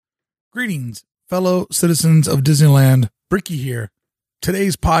Greetings, fellow citizens of Disneyland. Bricky here.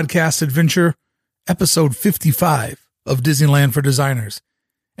 Today's podcast adventure, episode 55 of Disneyland for Designers.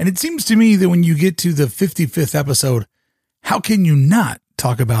 And it seems to me that when you get to the 55th episode, how can you not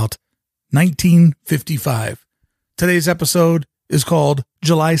talk about 1955? Today's episode is called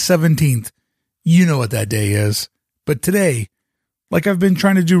July 17th. You know what that day is. But today, like I've been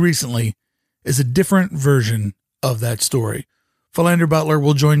trying to do recently, is a different version of that story. Philander Butler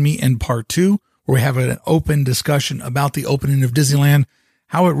will join me in part 2, where we have an open discussion about the opening of Disneyland,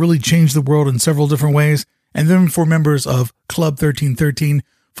 how it really changed the world in several different ways. And then for members of Club 1313,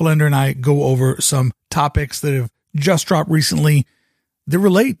 Philander and I go over some topics that have just dropped recently that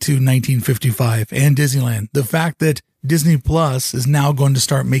relate to 1955 and Disneyland. The fact that Disney Plus is now going to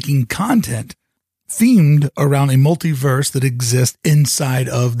start making content themed around a multiverse that exists inside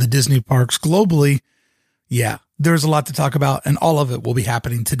of the Disney parks globally. Yeah, there's a lot to talk about, and all of it will be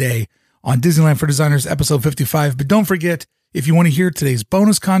happening today on Disneyland for Designers, episode 55. But don't forget, if you want to hear today's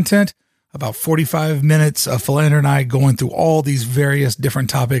bonus content, about 45 minutes of Philander and I going through all these various different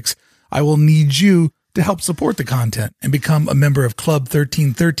topics, I will need you to help support the content and become a member of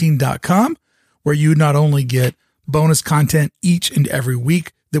club1313.com, where you not only get bonus content each and every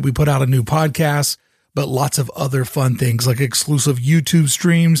week that we put out a new podcast, but lots of other fun things like exclusive YouTube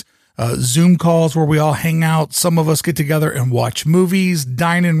streams, Zoom calls where we all hang out. Some of us get together and watch movies,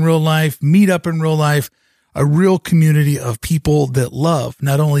 dine in real life, meet up in real life, a real community of people that love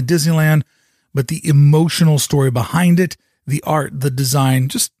not only Disneyland, but the emotional story behind it, the art, the design,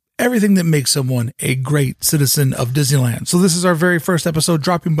 just everything that makes someone a great citizen of Disneyland. So this is our very first episode,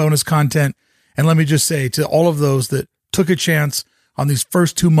 dropping bonus content. And let me just say to all of those that took a chance on these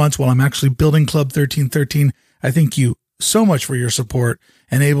first 2 months while I'm actually building Club 1313, I thank you so much for your support,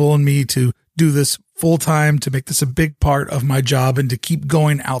 enabling me to do this full time, to make this a big part of my job, and to keep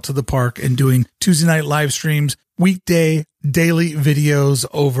going out to the park and doing Tuesday night live streams, weekday, daily videos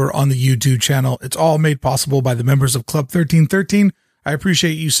over on the YouTube channel. It's all made possible by the members of Club 1313. I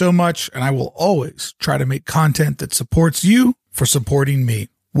appreciate you so much, and I will always try to make content that supports you for supporting me.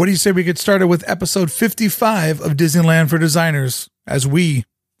 What do you say we get started with episode 55 of Disneyland for Designers as we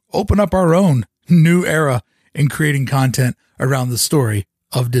open up our own new era in creating content around the story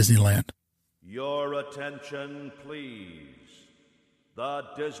of Disneyland. Your attention, please. The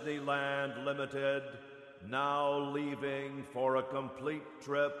Disneyland Limited now leaving for a complete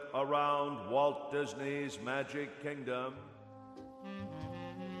trip around Walt Disney's Magic Kingdom.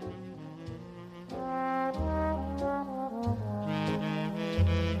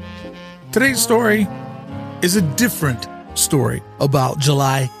 Today's story is a different story about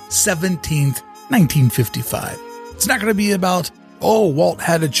July 17th, 1955. It's not going to be about, Walt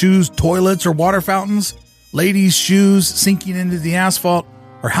had to choose toilets or water fountains, ladies' shoes sinking into the asphalt,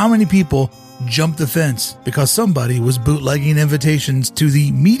 or how many people jumped the fence because somebody was bootlegging invitations to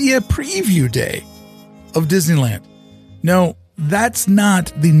the media preview day of Disneyland. No, that's not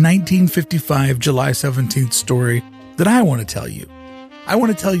the 1955 July 17th story that I want to tell you. I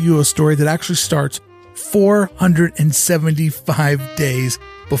want to tell you a story that actually starts 475 days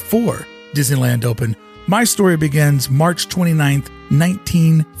before Disneyland opened. My story begins March 29th,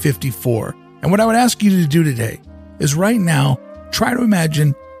 1954. And what I would ask you to do today is right now, try to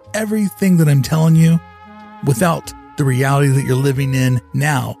imagine everything that I'm telling you without the reality that you're living in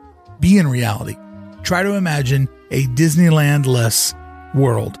now be in reality. Try to imagine a Disneyland-less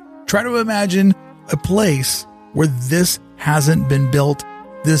world. Try to imagine a place where this hasn't been built,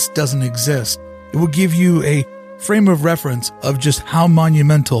 this doesn't exist. It will give you a frame of reference of just how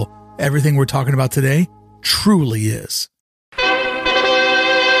monumental everything we're talking about today truly is.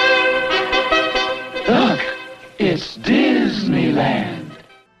 Look, it's Disneyland.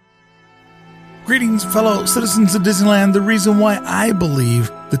 Greetings, fellow citizens of Disneyland. The reason why I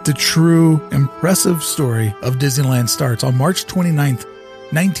believe that the true, impressive story of Disneyland starts on March 29th,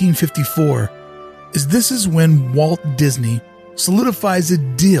 1954, is this is when Walt Disney solidifies a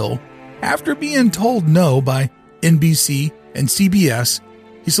deal after being told no by NBC and CBS.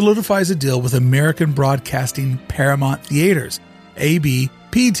 He solidifies a deal with American Broadcasting Paramount Theaters,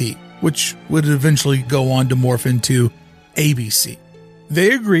 ABPT, which would eventually go on to morph into ABC.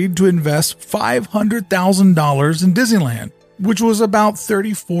 They agreed to invest $500,000 in Disneyland, which was about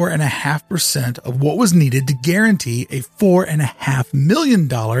 34.5% of what was needed to guarantee a $4.5 million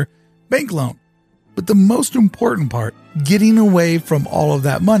bank loan. But the most important part, getting away from all of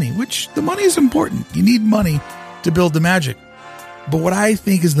that money, which the money is important. You need money to build the magic. But what I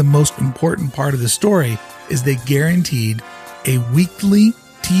think is the most important part of the story is they guaranteed a weekly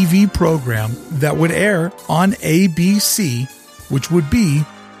TV program that would air on ABC, which would be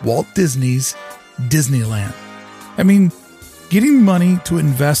Walt Disney's Disneyland. I mean, getting money to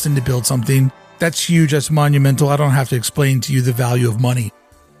invest and to build something, that's huge, that's monumental. I don't have to explain to you the value of money.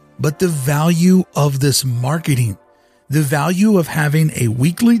 But the value of this marketing, the value of having a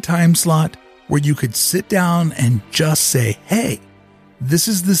weekly time slot where you could sit down and just say, hey, this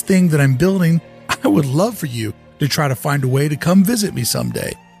is this thing that I'm building. I would love for you to try to find a way to come visit me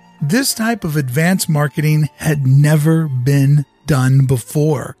someday. This type of advanced marketing had never been done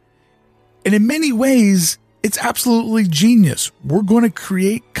before. And in many ways, it's absolutely genius. We're going to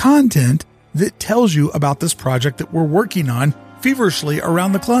create content that tells you about this project that we're working on feverishly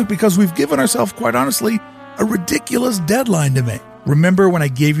around the clock because we've given ourselves, quite honestly, a ridiculous deadline to make. Remember when I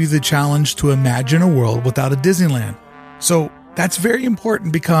gave you the challenge to imagine a world without a Disneyland? So that's very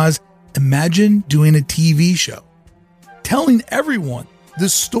important because imagine doing a TV show, telling everyone the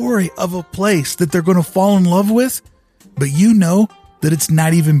story of a place that they're going to fall in love with, but you know that it's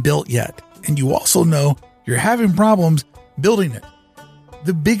not even built yet. And you also know you're having problems building it.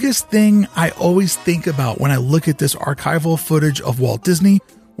 The biggest thing I always think about when I look at this archival footage of Walt Disney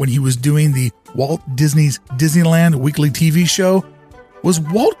when he was doing the Walt Disney's Disneyland weekly TV show was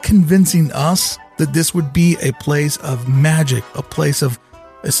Walt convincing us that this would be a place of magic, a place of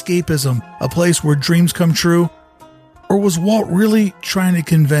escapism, a place where dreams come true? Or was Walt really trying to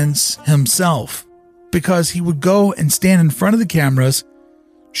convince himself? Because he would go and stand in front of the cameras,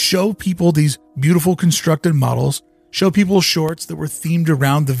 show people these beautiful constructed models, show people shorts that were themed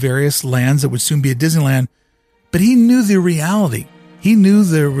around the various lands that would soon be at Disneyland, but he knew the reality. He knew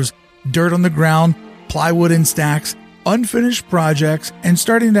there was dirt on the ground, plywood in stacks, unfinished projects, and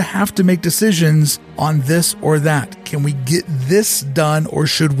starting to have to make decisions on this or that. Can we get this done or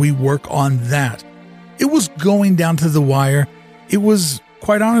should we work on that? It was going down to the wire. It was,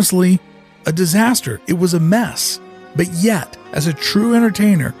 quite honestly, a disaster. It was a mess. But yet, as a true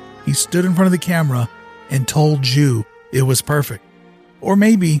entertainer, he stood in front of the camera and told you it was perfect. Or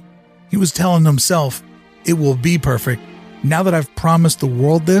maybe he was telling himself, it will be perfect. Now that I've promised the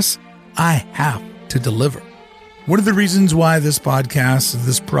world this, I have to deliver. One of the reasons why this podcast,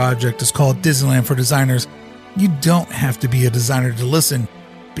 this project is called Disneyland for Designers, you don't have to be a designer to listen,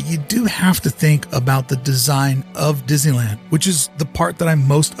 but you do have to think about the design of Disneyland, which is the part that I'm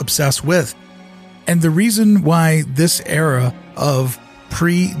most obsessed with. And the reason why this era of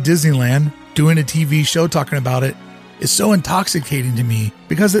pre-Disneyland, doing a TV show talking about it, is so intoxicating to me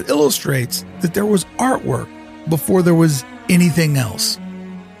because it illustrates that there was artwork before there was anything else.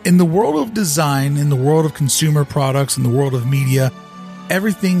 In the world of design, in the world of consumer products, in the world of media,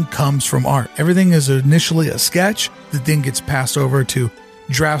 everything comes from art. Everything is initially a sketch that then gets passed over to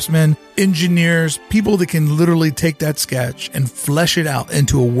draftsmen, engineers, people that can literally take that sketch and flesh it out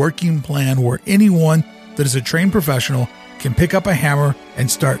into a working plan where anyone that is a trained professional can pick up a hammer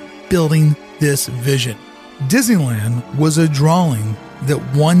and start building this vision. Disneyland was a drawing that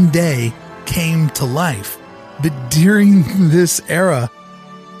one day came to life. But during this era,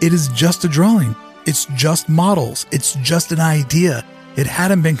 it is just a drawing. It's just models. It's just an idea. It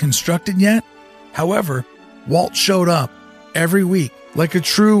hadn't been constructed yet. However, Walt showed up every week like a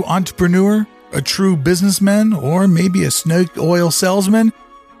true entrepreneur, a true businessman, or maybe a snake oil salesman.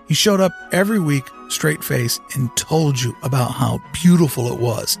 He showed up every week, straight-faced, and told you about how beautiful it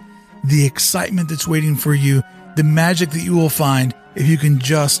was, the excitement that's waiting for you, the magic that you will find if you can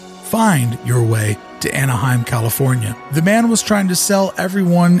just find your way to Anaheim, California. The man was trying to sell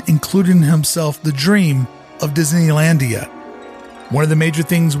everyone, including himself, the dream of Disneylandia. One of the major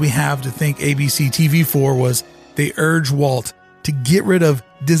things we have to thank ABC TV for was they urged Walt to get rid of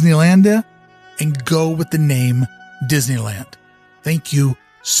Disneylandia and go with the name Disneyland. Thank you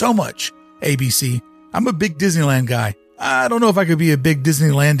so much, ABC. I'm a big Disneyland guy. I don't know if I could be a big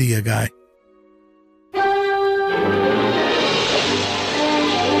Disneylandia guy.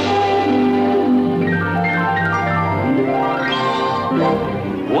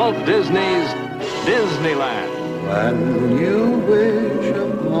 Walt Disney's Disneyland. When you wish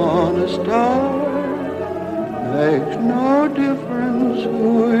upon a star, makes no difference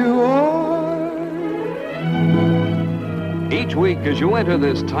who you are. Each week as you enter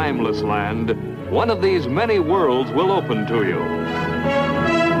this timeless land, one of these many worlds will open to you.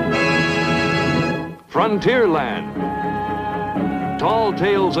 Frontierland. Tall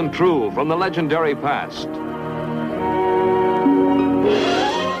tales and true from the legendary past.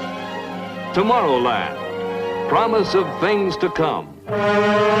 Tomorrowland. Promise of things to come.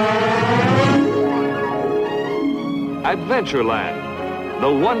 Adventureland,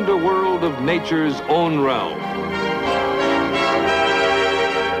 the wonder world of nature's own realm.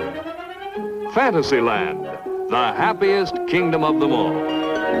 Fantasyland, the happiest kingdom of them all.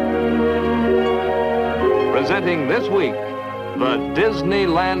 Presenting this week, The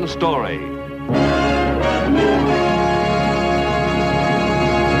Disneyland Story.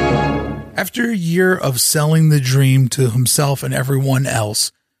 After a year of selling the dream to himself and everyone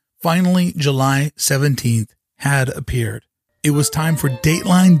else, finally July 17th had appeared. It was time for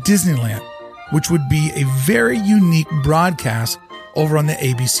Dateline Disneyland, which would be a very unique broadcast over on the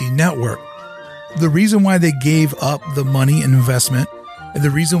ABC network. The reason why they gave up the money and investment, and the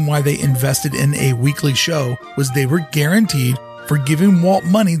reason why they invested in a weekly show, was they were guaranteed for giving Walt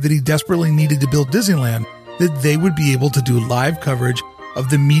money that he desperately needed to build Disneyland, that they would be able to do live coverage of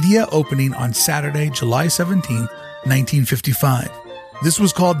the media opening on Saturday, July 17th, 1955. This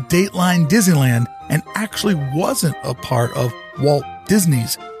was called Dateline Disneyland and actually wasn't a part of Walt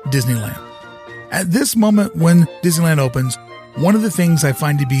Disney's Disneyland. At this moment when Disneyland opens, one of the things I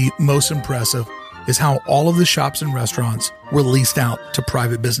find to be most impressive is how all of the shops and restaurants were leased out to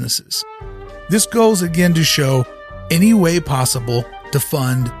private businesses. This goes again to show any way possible to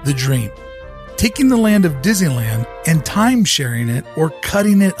fund the dream. Taking the land of Disneyland and time-sharing it or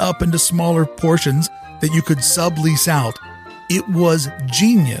cutting it up into smaller portions that you could sublease out, it was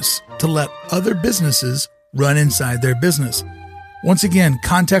genius to let other businesses run inside their business. Once again,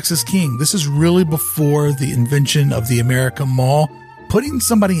 context is king. This is really before the invention of the American Mall. Putting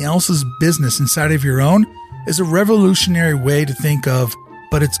somebody else's business inside of your own is a revolutionary way to think of,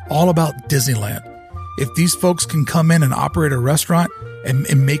 but it's all about Disneyland. If these folks can come in and operate a restaurant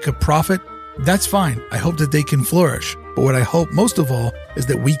and make a profit, that's fine. I hope that they can flourish. But what I hope most of all is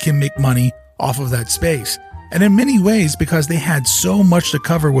that we can make money off of that space. And in many ways, because they had so much to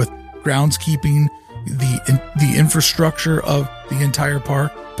cover with groundskeeping, the infrastructure of the entire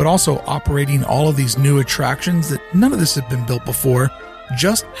park, but also operating all of these new attractions that none of this had been built before,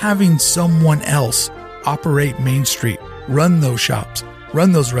 just having someone else operate Main Street, run those shops,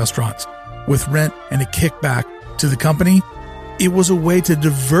 run those restaurants with rent and a kickback to the company, it was a way to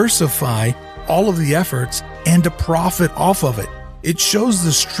diversify all of the efforts and to profit off of it. It shows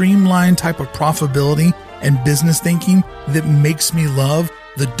the streamlined type of profitability and business thinking that makes me love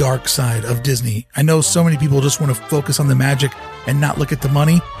the dark side of Disney. I know so many people just want to focus on the magic and not look at the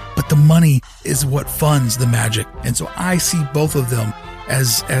money, but the money is what funds the magic. And so I see both of them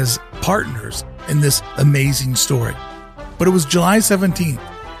as partners in this amazing story. But it was July 17th.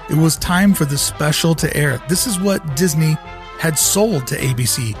 It was time for the special to air. This is what Disney had sold to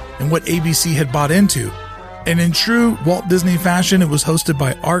ABC and what ABC had bought into. And in true Walt Disney fashion, it was hosted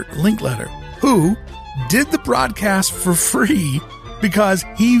by Art Linkletter, who did the broadcast for free because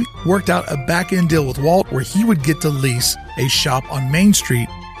he worked out a back-end deal with Walt where he would get to lease a shop on Main Street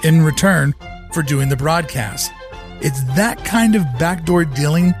in return for doing the broadcast. It's that kind of backdoor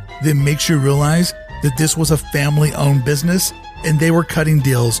dealing that makes you realize that this was a family-owned business and they were cutting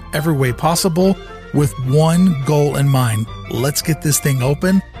deals every way possible with one goal in mind. Let's get this thing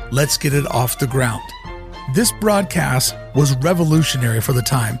open. Let's get it off the ground. This broadcast was revolutionary for the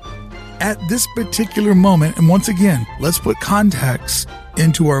time. At this particular moment, and once again, let's put context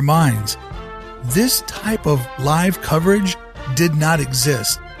into our minds. This type of live coverage did not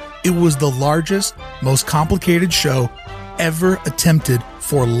exist. It was the largest, most complicated show ever attempted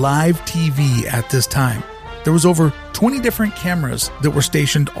for live TV at this time. There was over 20 different cameras that were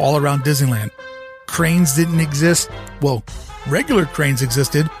stationed all around Disneyland. Cranes didn't exist. Well, regular cranes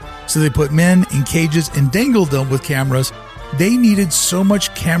existed, so they put men in cages and dangled them with cameras. They needed so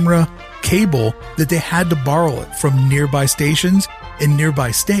much camera cable that they had to borrow it from nearby stations in nearby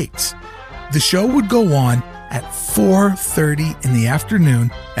states. The show would go on at 4:30 in the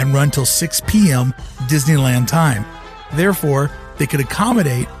afternoon and run till 6 p.m. Disneyland time. Therefore, they could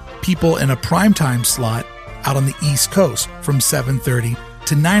accommodate people in a primetime slot out on the East Coast from 7:30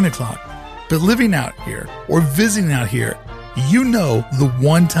 to 9 o'clock. But living out here or visiting out here, you know the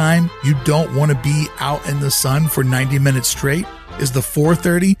one time you don't want to be out in the sun for 90 minutes straight is the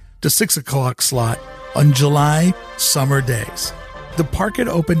 4:30 to 6 o'clock slot on July summer days. The park had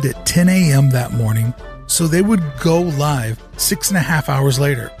opened at 10 a.m. that morning, so they would go live 6.5 hours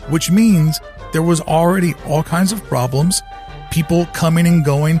later, which means there was already all kinds of problems, people coming and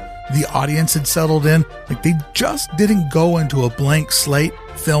going, the audience had settled in. Like, they just didn't go into a blank slate,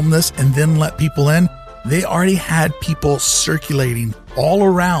 film this, and then let people in. They already had people circulating all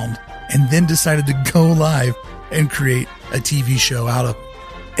around and then decided to go live and create a TV show out of it.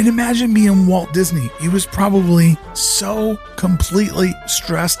 And imagine being Walt Disney. He was probably so completely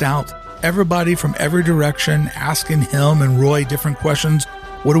stressed out. Everybody from every direction asking him and Roy different questions.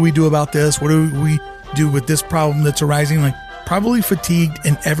 What do we do about this? What do we do with this problem that's arising? Like, probably fatigued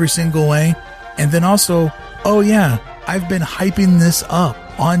in every single way. And then also, oh yeah, I've been hyping this up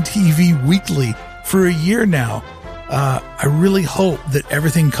on TV weekly For a year now, I really hope that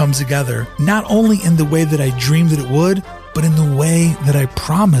everything comes together, not only in the way that I dreamed that it would, but in the way that I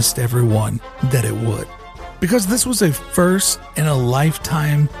promised everyone that it would. Because this was a first in a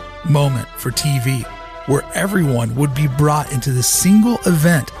lifetime moment for TV, where everyone would be brought into this single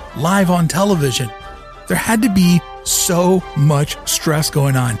event live on television. There had to be so much stress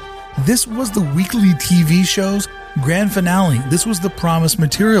going on. This was the weekly TV show's grand finale. This was the promise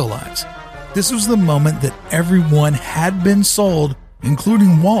materialized. This was the moment that everyone had been sold,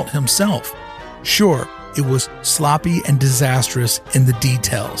 including Walt himself. Sure, it was sloppy and disastrous in the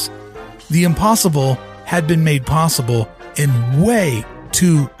details. The impossible had been made possible in way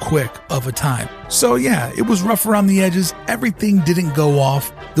too quick of a time. So yeah, it was rough around the edges. Everything didn't go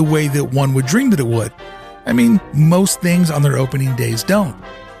off the way that one would dream that it would. I mean, most things on their opening days don't.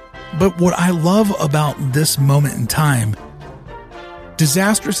 But what I love about this moment in time,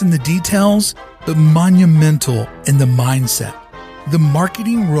 disastrous in the details, but monumental in the mindset. The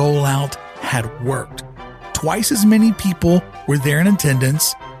marketing rollout had worked. Twice as many people were there in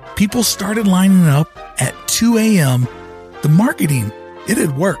attendance. People started lining up at 2 a.m. The marketing, it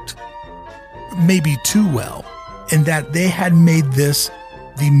had worked. Maybe too well, in that they had made this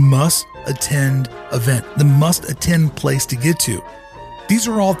the must-attend event, the must-attend place to get to. These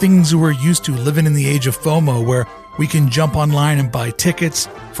are all things we're used to living in the age of FOMO, where we can jump online and buy tickets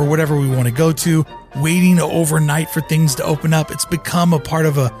for whatever we want to go to, waiting overnight for things to open up. It's become a part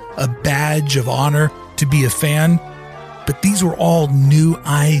of a badge of honor to be a fan. But these were all new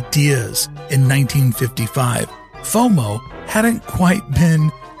ideas in 1955. FOMO hadn't quite been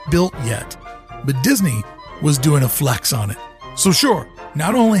built yet, but Disney was doing a flex on it. So sure,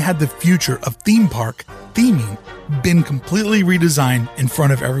 not only had the future of theme park theming been completely redesigned in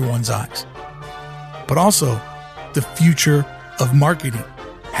front of everyone's eyes, but also the future of marketing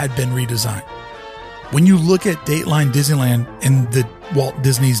had been redesigned. When you look at Dateline Disneyland and the Walt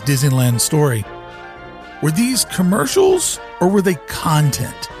Disney's Disneyland story, were these commercials or were they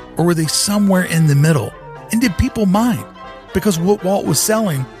content or were they somewhere in the middle? And did people mind? Because what Walt was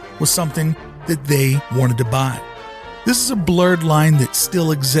selling was something that they wanted to buy. This is a blurred line that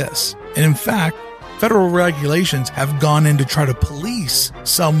still exists. And in fact, federal regulations have gone in to try to police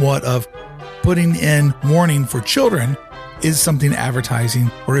somewhat of putting in warning for children. Is something advertising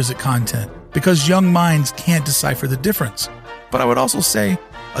or is it content? Because young minds can't decipher the difference. But I would also say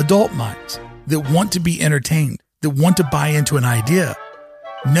adult minds that want to be entertained, that want to buy into an idea,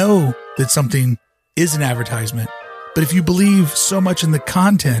 know that something is an advertisement. But if you believe so much in the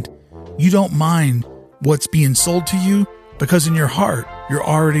content, you don't mind what's being sold to you because in your heart, you're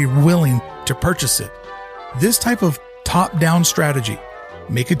already willing to purchase it. This type of top-down strategy,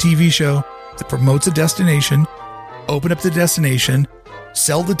 make a TV show that promotes a destination, open up the destination,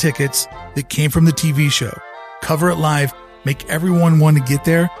 sell the tickets that came from the TV show, cover it live, make everyone want to get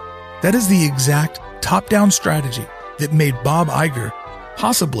there. That is the exact top-down strategy that made Bob Iger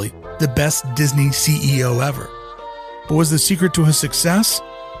possibly the best Disney CEO ever. But was the secret to his success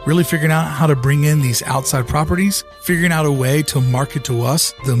really figuring out how to bring in these outside properties, figuring out a way to market to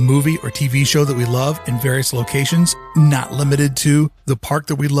us the movie or TV show that we love in various locations, not limited to the park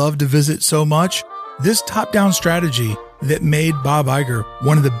that we love to visit so much? This top-down strategy that made Bob Iger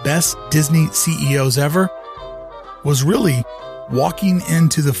one of the best Disney CEOs ever was really walking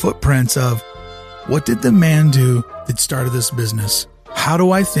into the footprints of what did the man do that started this business? How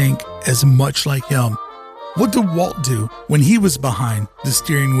do I think as much like him? What did Walt do when he was behind the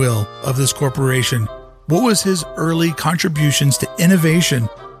steering wheel of this corporation? What was his early contributions to innovation,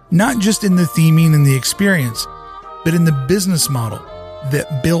 not just in the theming and the experience, but in the business model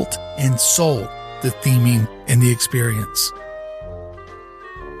that built and sold the theming and the experience?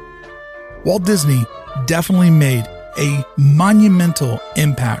 Walt Disney definitely made a monumental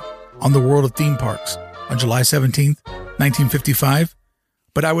impact on the world of theme parks on July 17th, 1955,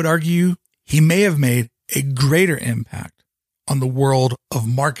 but I would argue he may have made a greater impact on the world of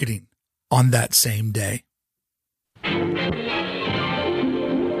marketing on that same day. How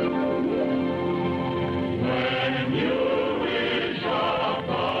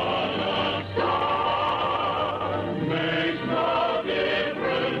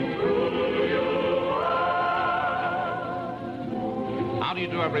do you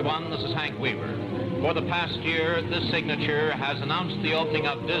do, everyone? This is Hank Weaver. For the past year, this signature has announced the opening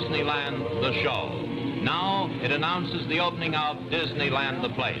of Disneyland, the show. Now it announces the opening of Disneyland, the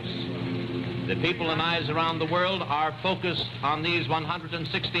place. The people and eyes around the world are focused on these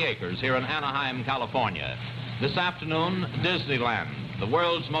 160 acres here in Anaheim, California. This afternoon, Disneyland, the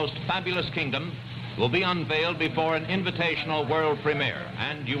world's most fabulous kingdom, will be unveiled before an invitational world premiere,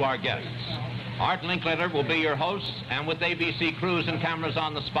 and you are guests. Art Linkletter will be your host, and with ABC crews and cameras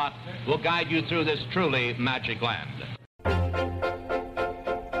on the spot, will guide you through this truly magic land.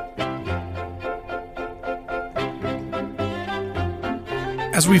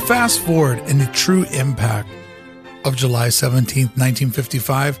 As we fast forward in the true impact of July 17th,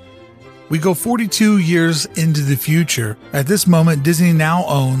 1955, we go 42 years into the future. At this moment, Disney now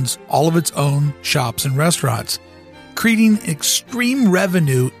owns all of its own shops and restaurants, creating extreme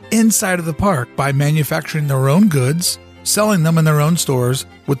revenue inside of the park by manufacturing their own goods, selling them in their own stores,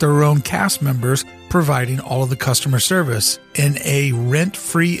 with their own cast members providing all of the customer service in a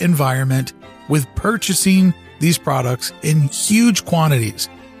rent-free environment, with purchasing these products in huge quantities,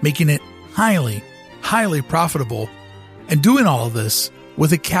 making it highly, highly profitable, and doing all of this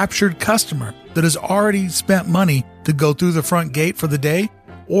with a captured customer that has already spent money to go through the front gate for the day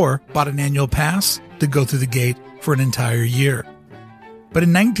or bought an annual pass to go through the gate for an entire year. But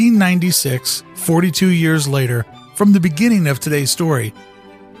in 1996, 42 years later, from the beginning of today's story,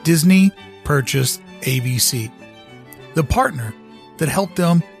 Disney purchased ABC, the partner that helped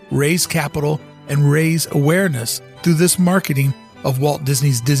them raise capital and raise awareness through this marketing of Walt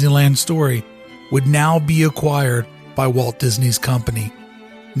Disney's Disneyland story, would now be acquired by Walt Disney's company,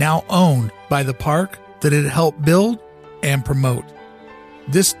 now owned by the park that it helped build and promote.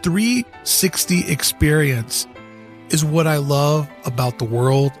 This 360 experience is what I love about the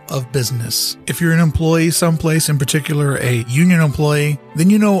world of business. If you're an employee someplace, in particular a union employee, then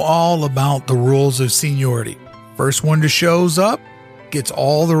you know all about the rules of seniority. First one to shows up gets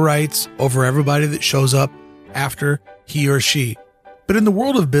all the rights over everybody that shows up after he or she. But in the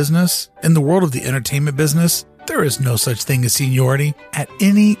world of business, in the world of the entertainment business, there is no such thing as seniority. At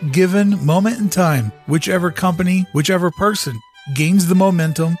any given moment in time, whichever company, whichever person gains the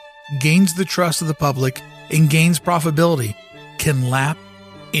momentum, gains the trust of the public, and gains profitability, can lap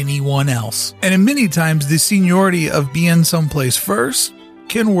anyone else. And in many times, the seniority of being someplace first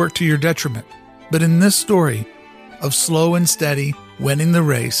can work to your detriment. But in this story of slow and steady winning the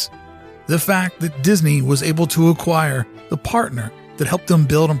race, the fact that Disney was able to acquire the partner that helped them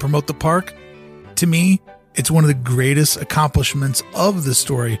build and promote the park, to me, it's one of the greatest accomplishments of the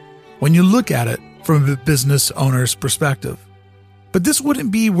story when you look at it from a business owner's perspective. But this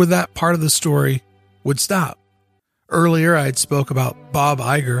wouldn't be where that part of the story would stop. Earlier, I had spoke about Bob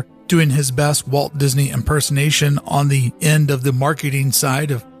Iger doing his best Walt Disney impersonation on the end of the marketing side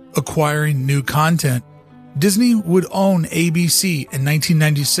of acquiring new content. Disney would own ABC in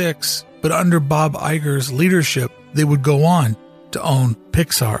 1996, but under Bob Iger's leadership, they would go on to own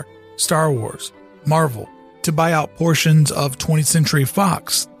Pixar, Star Wars, Marvel, to buy out portions of 20th Century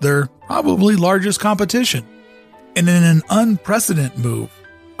Fox, their probably largest competition. And in an unprecedented move,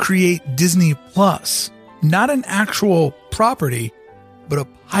 create Disney Plus, not an actual property, but a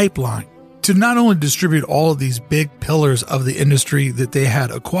pipeline to not only distribute all of these big pillars of the industry that they had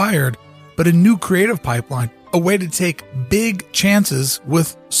acquired, but a new creative pipeline, a way to take big chances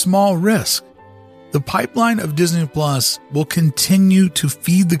with small risk. The pipeline of Disney Plus will continue to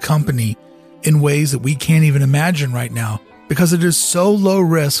feed the company in ways that we can't even imagine right now, because it is so low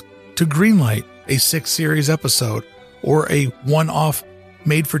risk to greenlight a 6-series episode or a one-off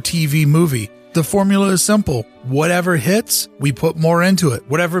made-for-TV movie. The formula is simple. Whatever hits, we put more into it.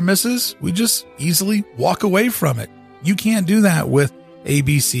 Whatever misses, we just easily walk away from it. You can't do that with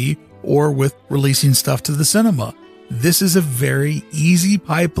ABC or with releasing stuff to the cinema. This is a very easy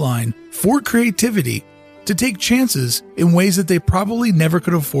pipeline for creativity to take chances in ways that they probably never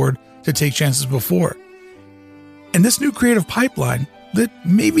could afford to take chances before. And this new creative pipeline that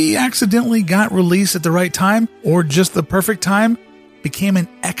maybe accidentally got released at the right time or just the perfect time became an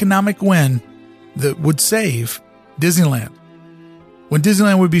economic win that would save Disneyland. When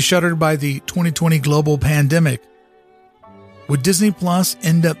Disneyland would be shuttered by the 2020 global pandemic, would Disney Plus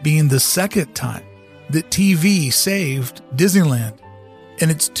end up being the second time that TV saved Disneyland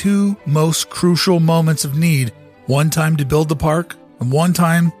in its two most crucial moments of need? One time to build the park and one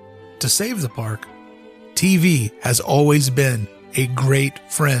time to save the park. TV has always been a great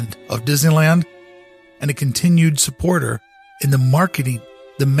friend of Disneyland and a continued supporter in the marketing,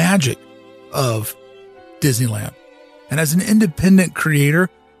 the magic of Disneyland. And as an independent creator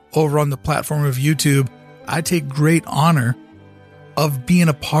over on the platform of YouTube, I take great honor of being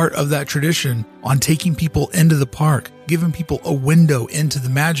a part of that tradition on taking people into the park, giving people a window into the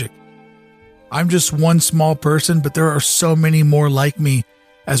magic. I'm just one small person, but there are so many more like me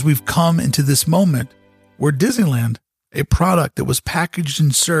as we've come into this moment where Disneyland, a product that was packaged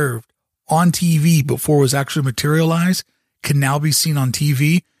and served on TV before it was actually materialized, can now be seen on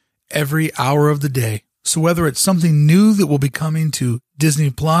TV every hour of the day. So whether it's something new that will be coming to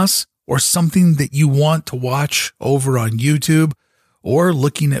Disney Plus or something that you want to watch over on YouTube, or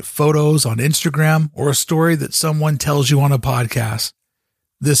looking at photos on Instagram, or a story that someone tells you on a podcast.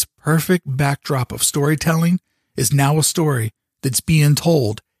 This perfect backdrop of storytelling is now a story that's being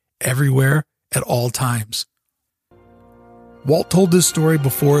told everywhere at all times. Walt told this story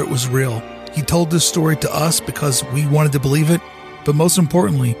before it was real. He told this story to us because we wanted to believe it, but most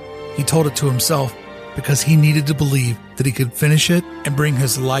importantly, he told it to himself because he needed to believe that he could finish it and bring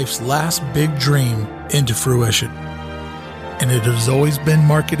his life's last big dream into fruition. And it has always been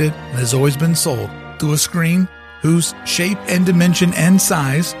marketed and has always been sold through a screen whose shape and dimension and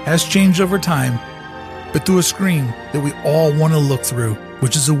size has changed over time, but through a screen that we all want to look through,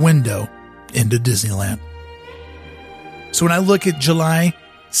 which is a window into Disneyland. So when I look at July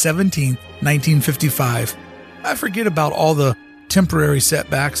 17th, 1955, I forget about all the temporary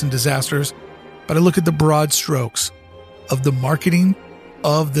setbacks and disasters, but I look at the broad strokes of the marketing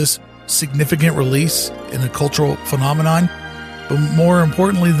of this significant release in a cultural phenomenon, but more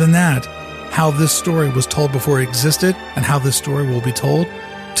importantly than that, how this story was told before it existed and how this story will be told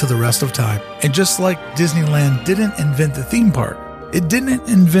to the rest of time. And just like Disneyland didn't invent the theme park, it didn't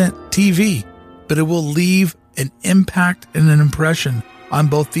invent TV, but it will leave an impact and an impression on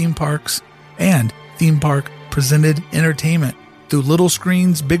both theme parks and theme park presented entertainment through little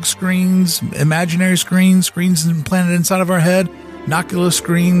screens, big screens, imaginary screens, screens implanted inside of our head, Oculus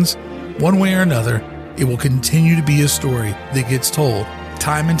screens. One way or another, it will continue to be a story that gets told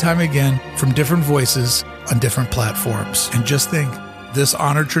time and time again from different voices on different platforms. And just think, this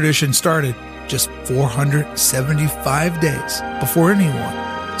honored tradition started just 475 days before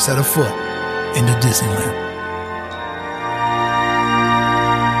anyone set a foot into Disneyland.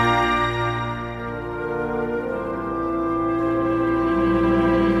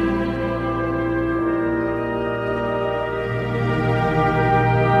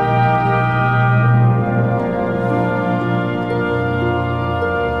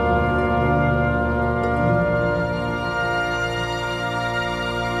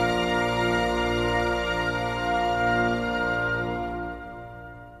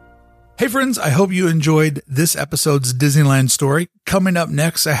 Hey friends, I hope you enjoyed this episode's Disneyland story. Coming up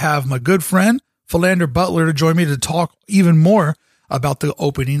next, I have my good friend, Philander Butler, to join me to talk even more about the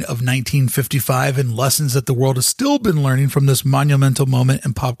opening of 1955 and lessons that the world has still been learning from this monumental moment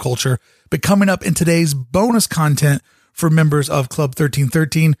in pop culture. But coming up in today's bonus content for members of Club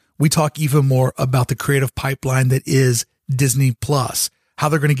 1313, we talk even more about the creative pipeline that is Disney Plus, how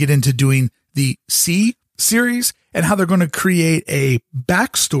they're going to get into doing the C series, and how they're going to create a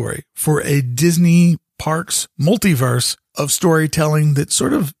backstory for a Disney Parks multiverse of storytelling that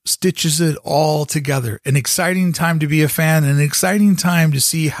sort of stitches it all together. An exciting time to be a fan, and an exciting time to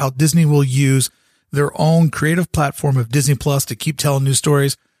see how Disney will use their own creative platform of Disney Plus to keep telling new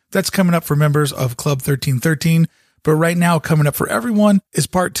stories. That's coming up for members of Club 1313. But right now, coming up for everyone is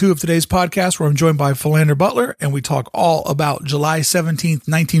part 2 of today's podcast, where I'm joined by Philander Butler, and we talk all about July 17th,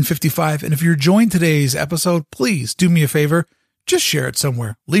 1955. And if you're enjoying today's episode, please do me a favor. Just share it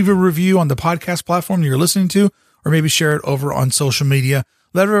somewhere. Leave a review on the podcast platform you're listening to, or maybe share it over on social media.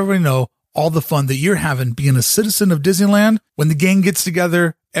 Let everybody know all the fun that you're having being a citizen of Disneyland when the gang gets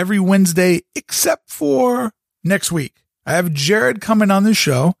together every Wednesday, except for next week. I have Jared coming on the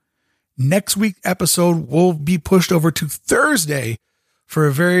show. Next week's episode will be pushed over to Thursday for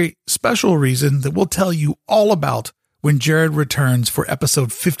a very special reason that we'll tell you all about when Jared returns for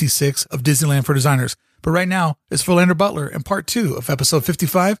episode 56 of Disneyland for Designers. But right now, it's Philander Butler and part 2 of episode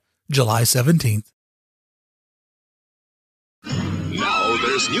 55, July 17th. Now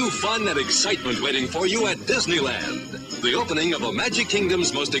there's new fun and excitement waiting for you at Disneyland. The opening of the Magic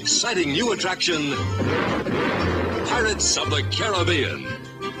Kingdom's most exciting new attraction, Pirates of the Caribbean.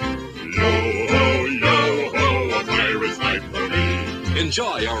 Yo-ho, yo-ho, a pirate's life for me.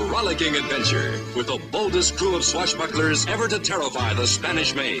 Enjoy a rollicking adventure with the boldest crew of swashbucklers ever to terrify the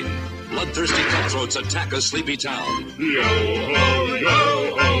Spanish Main. Bloodthirsty cutthroats attack a sleepy town. Yo-ho,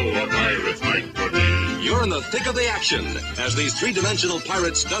 yo-ho, a pirate's life for me. You're in the thick of the action as these three-dimensional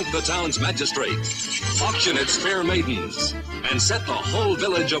pirates dunk the town's magistrate, auction its fair maidens, and set the whole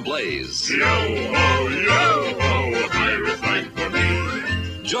village ablaze. Yo-ho, yo-ho, a pirate's life for me.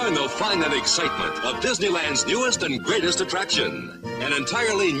 Join the fun and excitement of Disneyland's newest and greatest attraction. An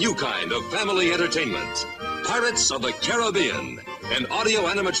entirely new kind of family entertainment. Pirates of the Caribbean. An audio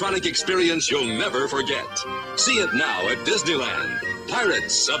animatronic experience you'll never forget. See it now at Disneyland.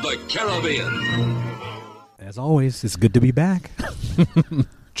 Pirates of the Caribbean. As always, it's good to be back.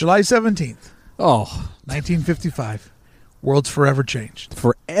 July 17th. Oh. 1955. World's forever changed.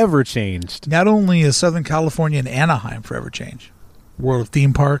 Forever changed. Not only is Southern California and Anaheim forever changed, world of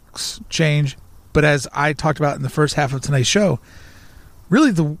theme parks change. But as I talked about in the first half of tonight's show,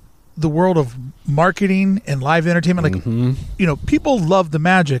 really the world of marketing and live entertainment, like, people love the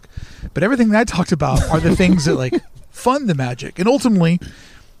magic, but everything that I talked about are the things that like fund the magic. And ultimately,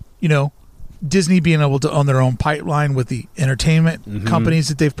 Disney being able to own their own pipeline with the entertainment companies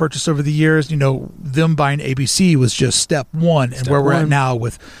that they've purchased over the years, them buying ABC was just step one. And where we're at now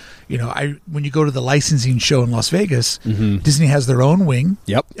with, when you go to the licensing show in Las Vegas, Disney has their own wing.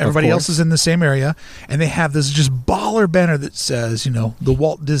 Yep. Everybody else is in the same area. And they have this just baller banner that says, the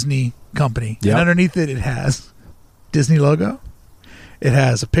Walt Disney Company. Yep. And underneath it, it has Disney logo. It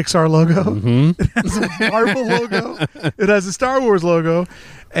has a Pixar logo. It has a Marvel logo. It has a Star Wars logo.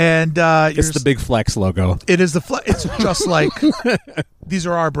 And it's the big flex logo. It is the flex. It's just like these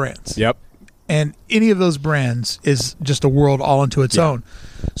are our brands. Yep. And any of those brands is just a world all into its own.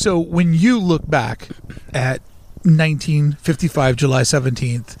 So when you look back at 1955, July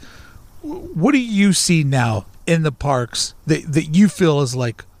 17th, what do you see now in the parks that you feel is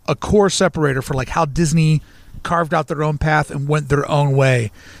like a core separator for like how Disney carved out their own path and went their own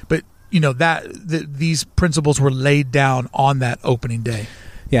way? But, these principles were laid down on that opening day.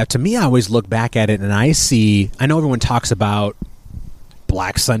 Yeah, to me, I always look back at it and I know everyone talks about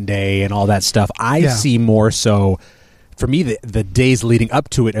Black Sunday and all that stuff. I see more so, for me, the days leading up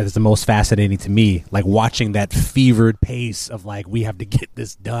to it is the most fascinating to me. Like watching that fevered pace of like, we have to get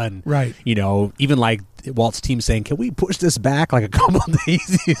this done. Right. Even like Walt's team saying, can we push this back like a couple of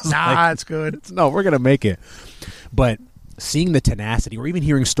days? It's good. No, we're going to make it. But seeing the tenacity, or even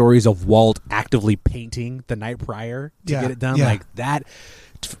hearing stories of Walt actively painting the night prior to get it done, like that.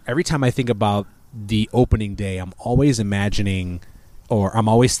 Every time I think about the opening day, I'm always imagining, or I'm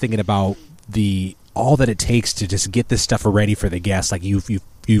always thinking about all that it takes to just get this stuff ready for the guests. Like you've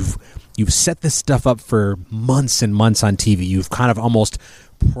set this stuff up for months and months on TV. You've kind of almost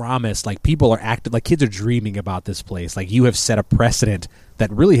promised, like people are active, like kids are dreaming about this place. Like you have set a precedent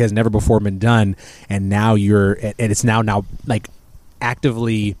that really has never before been done, and now it's now like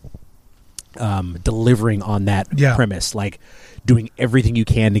actively delivering on that premise, like doing everything you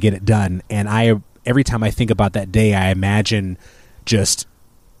can to get it done. And every time I think about that day, I imagine just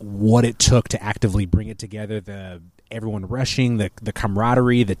what it took to actively bring it together, everyone rushing, the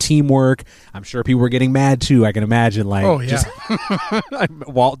camaraderie, the teamwork. I'm sure people were getting mad too. I can imagine, like,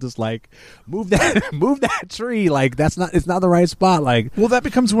 Walt just like move that tree, like it's not the right spot. Like, well, that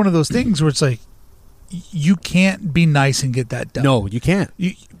becomes one of those things where it's like you can't be nice and get that done. No, you can't.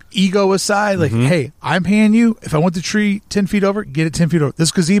 Ego aside, like, hey, I'm paying you. If I want the tree 10 feet over, get it 10 feet over. This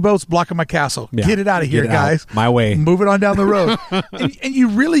gazebo's blocking my castle. Yeah. Get it out of here, guys. My way. Move it on down the road. and you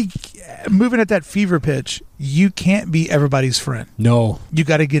really, moving at that fever pitch, you can't be everybody's friend. No. You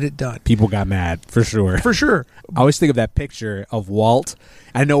got to get it done. People got mad, for sure. For sure. I always think of that picture of Walt.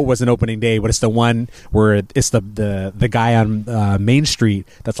 I know it was an opening day, but it's the one where it's the guy on Main Street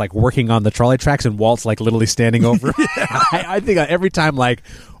that's like working on the trolley tracks, and Walt's like literally standing over. I think every time, like,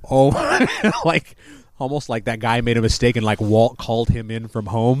 like almost like that guy made a mistake and like Walt called him in from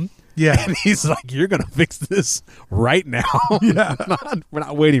home. Yeah. And he's like, you're going to fix this right now. Yeah. We're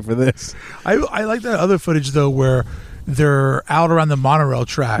not waiting for this. I like that other footage, though, where they're out around the monorail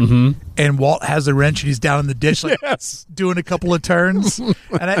track and Walt has the wrench and he's down in the ditch, like doing a couple of turns.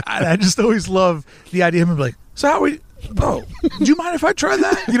 And I just always love the idea of him like, so how we... Oh, do you mind if I try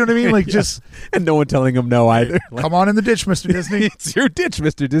that? You know what I mean? Like just... And no one telling him no either. Like, come on in the ditch, Mr. Disney. It's your ditch,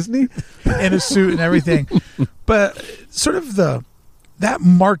 Mr. Disney. In a suit and everything. But sort of that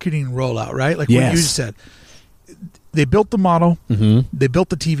marketing rollout, right? Like what you just said. They built the model. They built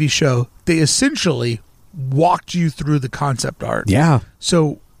the TV show. They essentially walked you through the concept art. Yeah.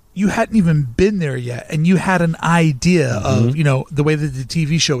 So you hadn't even been there yet, and you had an idea of, the way that the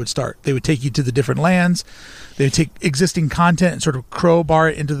TV show would start. They would take you to the different lands. They would take existing content and sort of crowbar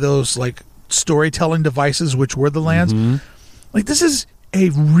it into those like storytelling devices, which were the lands. Like this is a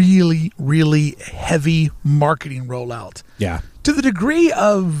really, really heavy marketing rollout. Yeah. To the degree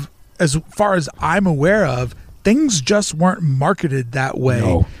of, as far as I'm aware of, things just weren't marketed that way.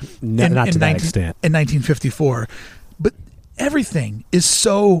 No, not to that extent. In 1954. But everything is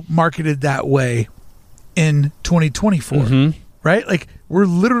so marketed that way in 2024, right? Like we're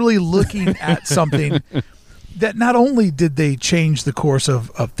literally looking at something that not only did they change the course of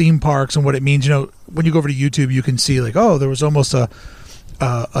theme parks and what it means. When you go over to YouTube, you can see like, oh, there was almost a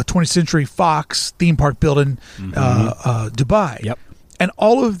 20th Century Fox theme park built in Dubai. Yep. And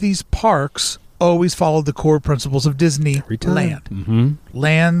all of these parks always followed the core principles of Disneyland.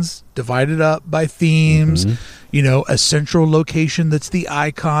 Lands divided up by themes, a central location that's the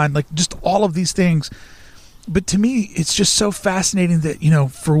icon, like just all of these things. But to me, it's just so fascinating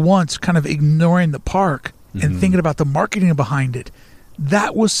that, for once, kind of ignoring the park and thinking about the marketing behind it.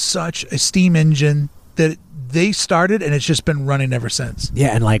 That was such a steam engine that they started, and it's just been running ever since. Yeah,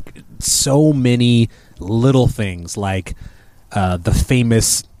 and like so many little things, like the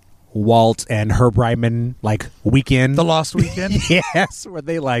famous Walt and Herb Ryman weekend, the Lost Weekend. Yes, where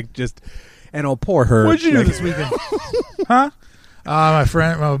they and poor Herb. What'd you do this weekend? Huh? My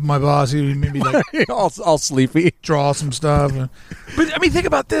friend, my boss, he made me all sleepy, draw some stuff. But I mean, think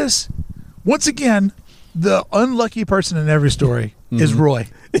about this. Once again, the unlucky person in every story is Roy.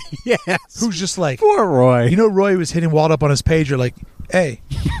 Yes, who's just poor Roy. Roy was hitting Walt up on his page. You're like, hey.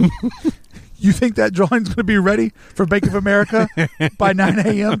 You think that drawing's going to be ready for Bank of America by 9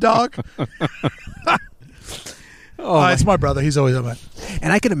 a.m., dog? It's my brother. He's always on that.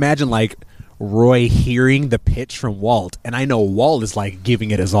 And I can imagine, Roy hearing the pitch from Walt, and I know Walt is, giving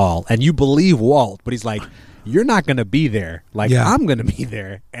it his all. And you believe Walt, but he's like, you're not going to be there. I'm going to be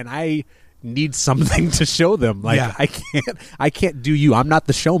there. And I need something to show them. I can't do you. I'm not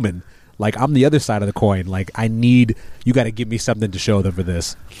the showman. I'm the other side of the coin. You got to give me something to show them for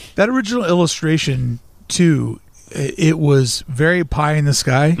this. That original illustration, too, it was very pie in the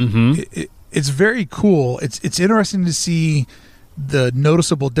sky. Mm-hmm. It's very cool. It's interesting to see the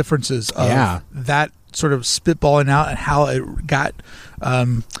noticeable differences of that sort of spitballing out and how it got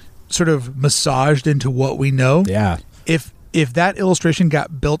sort of massaged into what we know. Yeah. If that illustration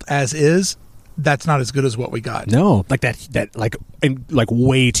got built as is, that's not as good as what we got. No, that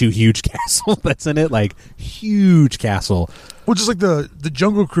way too huge castle that's in it, huge castle. Well, just the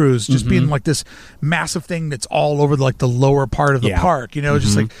Jungle Cruise just being this massive thing that's all over the lower part of the park.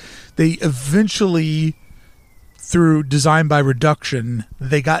 Just they eventually, through design by reduction,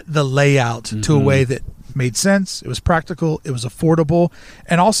 they got the layout to a way that made sense. It was practical. It was affordable,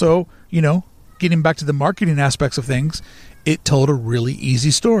 and also, getting back to the marketing aspects of things, it told a really easy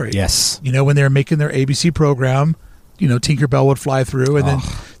story. Yes. When they were making their ABC program, Tinkerbell would fly through, and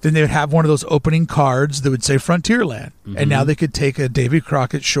then they would have one of those opening cards that would say Frontierland. Mm-hmm. And now they could take a Davy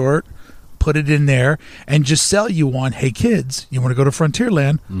Crockett short, put it in there, and just sell you one. Hey, kids, you want to go to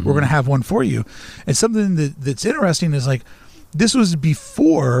Frontierland? Mm-hmm. We're going to have one for you. And something that's interesting is this was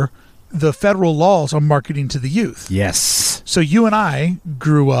before the federal laws on marketing to the youth. Yes. So you and I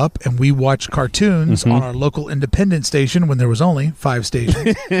grew up and we watched cartoons on our local independent station when there was only 5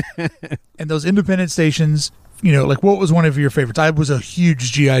 stations. And those independent stations, what was one of your favorites? I was a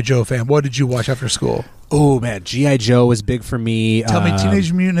huge G.I. Joe fan. What did you watch after school? Oh, man. G.I. Joe was big for me. Tell me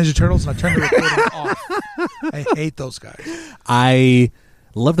Teenage Mutant Ninja Turtles, and I turned the recording off. I hate those guys. I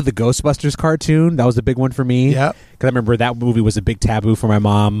loved the Ghostbusters cartoon. That was a big one for me. Yeah. Because I remember that movie was a big taboo for my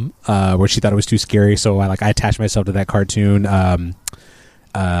mom, where she thought it was too scary. So I attached myself to that cartoon.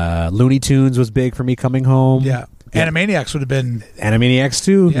 Looney Tunes was big for me coming home. Yeah. Animaniacs would have been... Animaniacs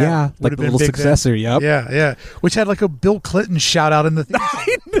too. Yeah. The little successor. Yep. Yeah. Which had a Bill Clinton shout out in the theme song.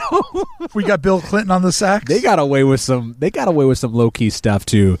 I know. We got Bill Clinton on the sax. They got away with some low key stuff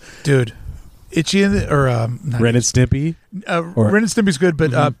too. Dude. Itchy and Ren and Stimpy. Ren and Stimpy's good,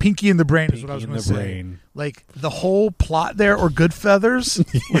 but Pinky and the Brain is what I was going to say. Brain. The whole plot there, or Good Feathers,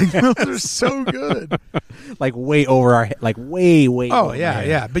 those are so good. Way over our head, way. Oh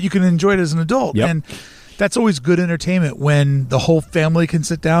yeah. But you can enjoy it as an adult, and that's always good entertainment when the whole family can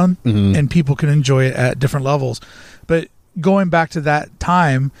sit down and people can enjoy it at different levels. But going back to that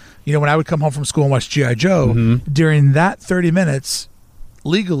time, when I would come home from school and watch G.I. Joe, during that 30 minutes.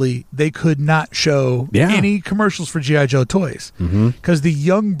 Legally, they could not show any commercials for G.I. Joe toys because the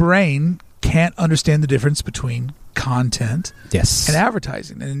young brain can't understand the difference between content and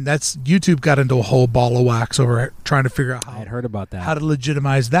advertising. And that's YouTube got into a whole ball of wax over trying to figure out I had heard about that. How to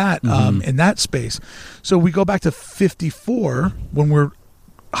legitimize that in that space. So we go back to 54 when we're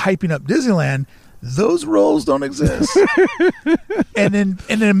hyping up Disneyland. Those roles don't exist. and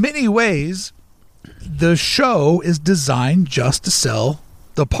in many ways, the show is designed just to sell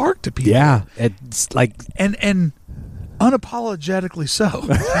the park to people. Yeah, it's and unapologetically so.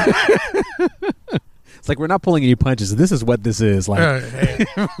 It's we're not pulling any punches. This is what this is like.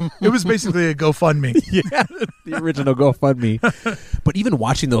 It was basically a GoFundMe. Yeah, the original GoFundMe. But even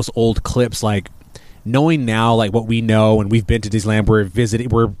watching those old clips, knowing now what we know, and we've been to Disneyland,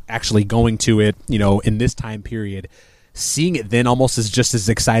 we're actually going to it, in this time period. Seeing it then almost is just as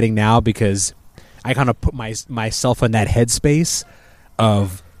exciting now because I kind of put myself in that headspace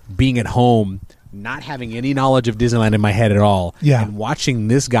of being at home, not having any knowledge of Disneyland in my head at all, and watching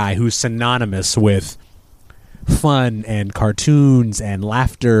this guy who's synonymous with fun and cartoons and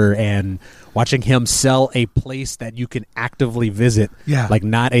laughter and watching him sell a place that you can actively visit. Yeah. Like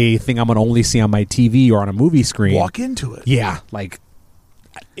not a thing I'm going to only see on my TV or on a movie screen. Walk into it. Yeah. Like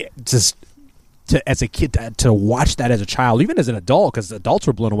just as a kid to watch that as a child, even as an adult, because adults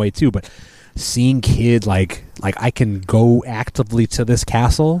were blown away too, but seeing kids like I can go actively to this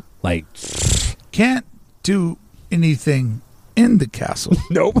castle, like can't do anything in the castle.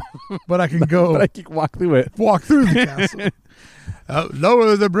 Nope. But I can go. But I can walk through it. Walk through the castle.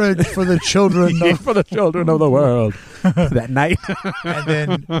 Lower the bridge for the children for the children of the world. That night. And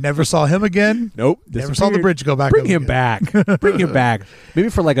then never saw him again. Nope. Never saw the bridge go back. Bring him back. Bring him back. Maybe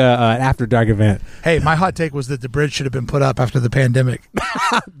for like an after dark event. Hey, my hot take was that the bridge should have been put up after the pandemic.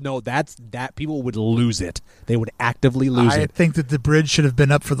 No, that people would lose it. They would actively lose it. I think that the bridge should have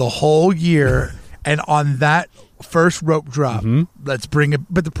been up for the whole year, and on that first rope drop, let's bring it.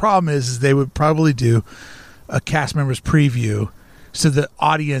 But the problem is they would probably do a cast members preview, so the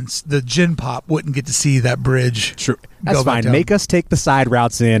audience, the Gen Pop, wouldn't get to see that bridge. True. That's fine. Make us take the side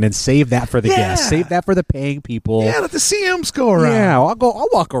routes in and save that for the guests. Save that for the paying people. Yeah, let the CMs go around. Yeah, I'll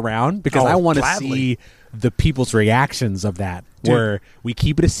walk around because I want to see the people's reactions of that. Dude. Where we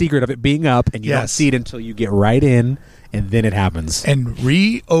keep it a secret of it being up, and you don't see it until you get right in, and then it happens. And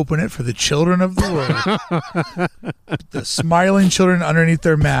reopen it for the children of the world. The smiling children underneath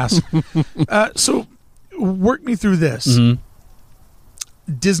their masks. So work me through this.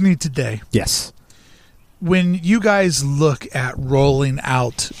 Disney today. Yes. When you guys look at rolling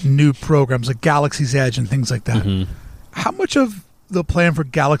out new programs like Galaxy's Edge and things like that, how much of the plan for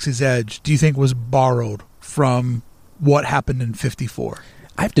Galaxy's Edge do you think was borrowed from what happened in 54?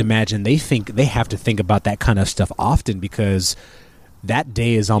 I have to imagine they have to think about that kind of stuff often, because that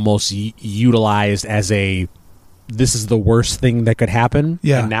day is almost utilized as this is the worst thing that could happen.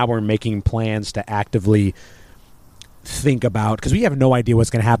 Yeah. And now we're making plans to actively think about, because we have no idea what's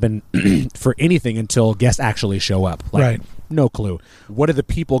going to happen for anything until guests actually show up. Like, right. No clue. What are the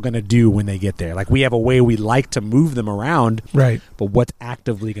people going to do when they get there? Like, we have a way we like to move them around. Right. But what's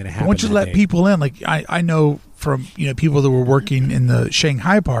actively going to happen? Once you let people in, like I know from people that were working in the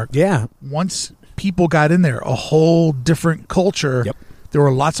Shanghai park. Yeah. Once people got in there, a whole different culture. Yep. There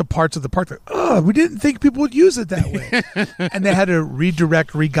were lots of parts of the park that, we didn't think people would use it that way. And they had to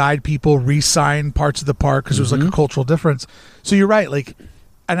redirect, re-guide people, re-sign parts of the park because it was like a cultural difference. So you're right.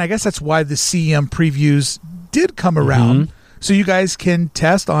 And I guess that's why the CM previews did come around. So you guys can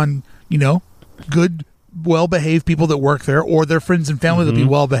test on, good, well-behaved people that work there, or their friends and family that'll be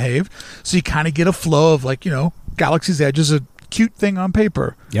well-behaved. So you kind of get a flow of Galaxy's Edge is a cute thing on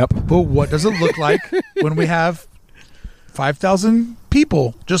paper. Yep. But what does it look like when we have 5,000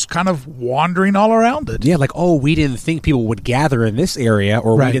 people just kind of wandering all around it? Yeah, we didn't think people would gather in this area,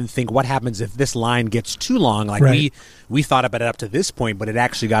 or Right. we didn't think what happens if this line gets too long. Right. We thought about it up to this point, but it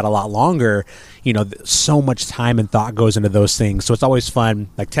actually got a lot longer. So much time and thought goes into those things. So it's always fun.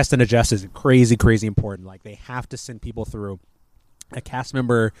 Test and adjust is crazy, crazy important. They have to send people through. A cast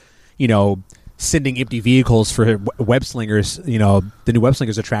member, sending empty vehicles for web slingers, the new web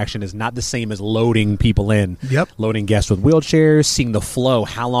slingers attraction is not the same as loading people in. Yep. Loading guests with wheelchairs, seeing the flow.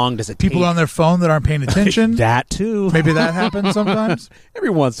 How long does it take? People on their phone that aren't paying attention. That too. Maybe that happens sometimes. Every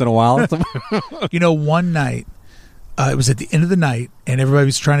once in a while. One night, it was at the end of the night, and everybody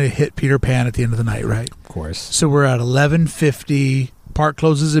was trying to hit Peter Pan at the end of the night, right? Of course. So we're at 11:50. Park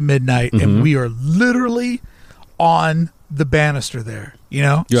closes at midnight, and we are literally on the banister there.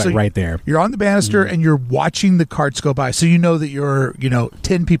 You're right there. You're on the banister and you're watching the carts go by. So you know that you're,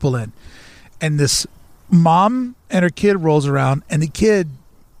 10 people in. And this mom and her kid rolls around, and the kid,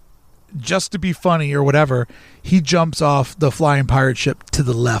 just to be funny or whatever, he jumps off the flying pirate ship to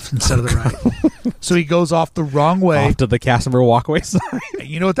the left instead of the right. So he goes off the wrong way. Off to the cast member walkway side. And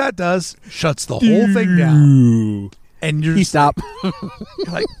you know what that does? Shuts the whole thing down. And you're stop. You're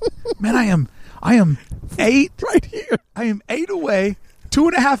like, man, I am 8 right here. I am 8 away,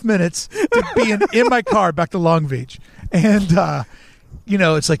 2.5 minutes to being in my car back to Long Beach. And,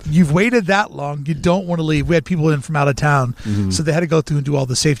 it's like you've waited that long. You don't want to leave. We had people in from out of town, so they had to go through and do all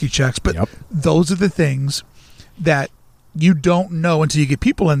the safety checks. But those are the things that you don't know until you get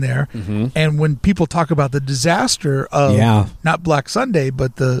people in there. And when people talk about the disaster of not Black Sunday,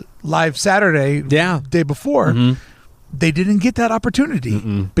 but the live Saturday day before, they didn't get that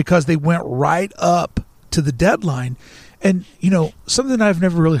opportunity because they went right up to the deadline. And, something I've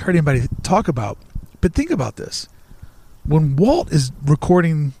never really heard anybody talk about, but think about this. When Walt is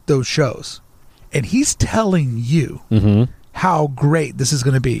recording those shows and he's telling you how great this is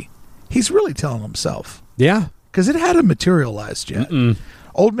going to be, he's really telling himself. Yeah. Because it hadn't materialized yet.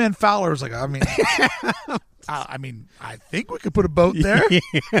 Old Man Fowler was like, I mean, I think we could put a boat there,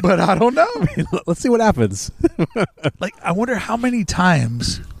 but I don't know. Let's see what happens. Like, I wonder how many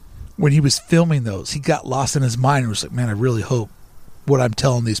times when he was filming those, he got lost in his mind and was like, man, I really hope what I'm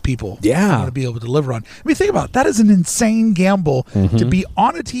telling these people I'm going to be able to deliver on. I mean, think about it. That is an insane gamble to be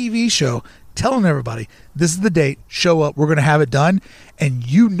on a TV show telling everybody, this is the date, show up, we're going to have it done, and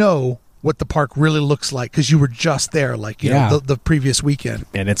you know what the park really looks like because you were just there, like, you know, the previous weekend.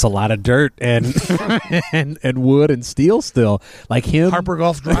 And it's a lot of dirt and and wood and steel still. Like him. Harper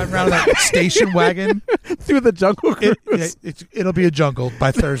Golf driving around that station wagon. Through the jungle cruise. It'll be a jungle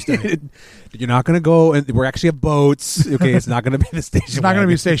by Thursday. You're not going to go, and we're actually have boats. Okay, it's not going to be the station wagon. It's not going to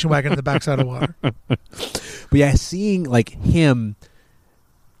be a station wagon in the backside of water. But yeah, seeing like him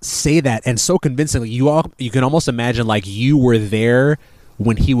say that and so convincingly, you can almost imagine like you were there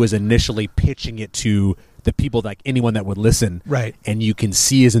when he was initially pitching it to the people, like anyone that would listen. Right. And you can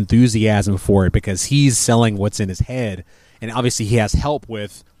see his enthusiasm for it because he's selling what's in his head. And obviously he has help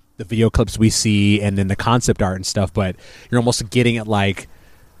with the video clips we see and then the concept art and stuff, but you're almost getting it like,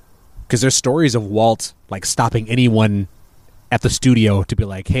 because there's stories of Walt like stopping anyone at the studio to be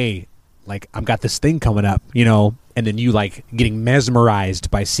like, hey, like I've got this thing coming up, you know, and then you like getting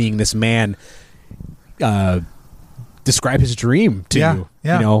mesmerized by seeing this man describe his dream to you,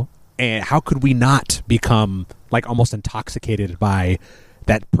 you know, and how could we not become like almost intoxicated by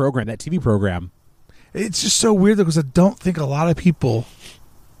that program, that TV program? It's just so weird because I don't think a lot of people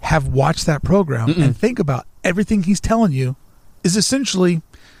have watched that program and think about everything he's telling you is essentially,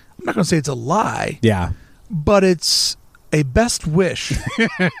 I'm not going to say it's a lie, but it's a best wish,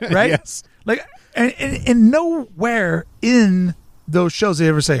 right? Yes. Like, and nowhere in those shows they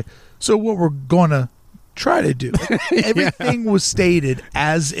ever say, so what we're going to try to do. Like, everything was stated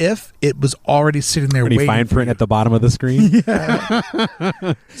as if it was already sitting there waiting. Fine print at the bottom of the screen.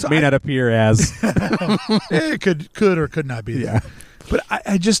 So may not appear as it could or could not be there. But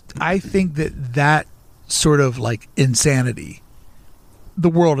I think that sort of like insanity, the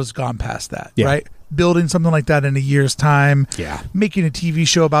world has gone past that, right? Building something like that in a year's time, making a TV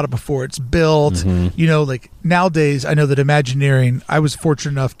show about it before it's built. You know, like nowadays, I know that Imagineering, I was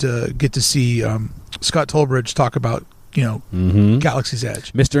fortunate enough to get to see Scott Tolbridge talk about, you know, Galaxy's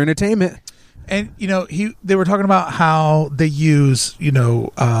Edge. Mr. Entertainment. And, you know, they were talking about how they use, you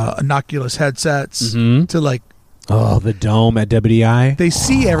know, Oculus headsets to like... Oh, the dome at WDI. They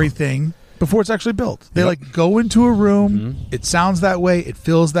see everything before it's actually built. They like go into a room. It sounds that way. It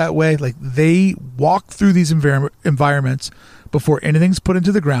feels that way. Like they walk through these environments before anything's put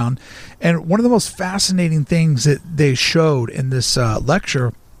into the ground. And one of the most fascinating things that they showed in this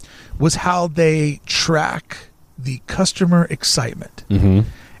lecture was how they track the customer excitement and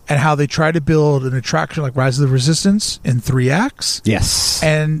how they try to build an attraction like Rise of the Resistance in 3 acts. Yes.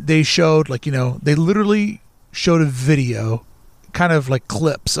 And they showed like, you know, they literally showed a video, kind of like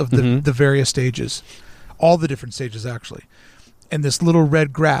clips of the various stages, all the different stages actually. And this little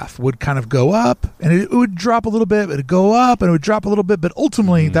red graph would kind of go up and it would drop a little bit, it would go up and it would drop a little bit. But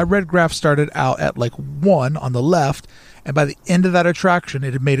ultimately that red graph started out at like 1 on the left. And by the end of that attraction,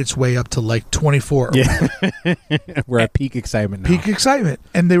 it had made its way up to like 24. Yeah. We're at peak excitement now. Peak excitement.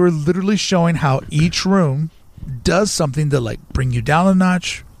 And they were literally showing how each room does something to like bring you down a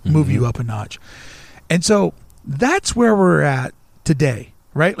notch, move you up a notch. And so that's where we're at today,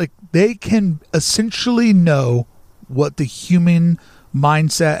 right? Like they can essentially know what the human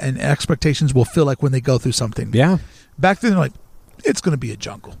mindset and expectations will feel like when they go through something. Yeah. Back then, they're like, it's going to be a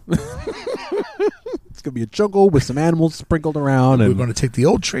jungle. It's going to be a jungle with some animals sprinkled around. And we're going to take the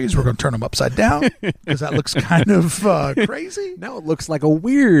old trees. We're going to turn them upside down because that looks kind of crazy. Now it looks like a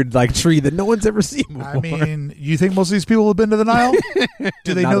weird like tree that no one's ever seen before. I mean, you think most of these people have been to the Nile?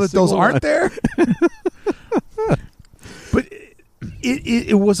 Do they know that those aren't there? But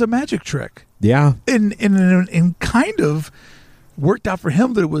it was a magic trick. Yeah. And kind of worked out for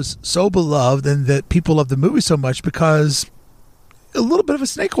him that it was so beloved and that people loved the movie so much because a little bit of a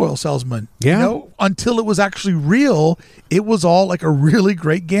snake oil salesman. Yeah. You know, until it was actually real, it was all like a really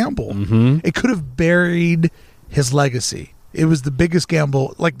great gamble. It could have buried his legacy. It was the biggest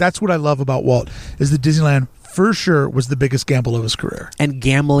gamble. Like, that's what I love about Walt, is that Disneyland for sure was the biggest gamble of his career. And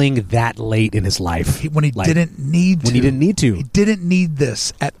gambling that late in his life. When he didn't need to. When he didn't need to. He didn't need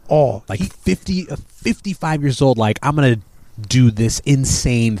this at all. Like 55 years old, like, I'm going to do this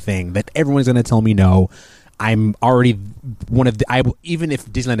insane thing that everyone's going to tell me no. I'm already one of the... even if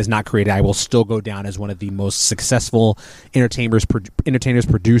Disneyland is not created, I will still go down as one of the most successful entertainers,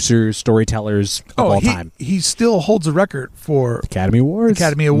 producers, storytellers of all time. He still holds a record for Academy Awards.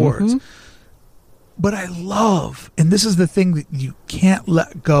 But I love, and this is the thing that you can't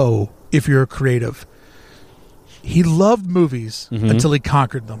let go if you're a creative. He loved movies until he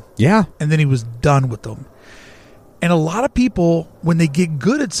conquered them. Yeah. And then he was done with them. And a lot of people, when they get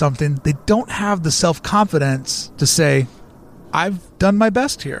good at something, they don't have the self-confidence to say, I've done my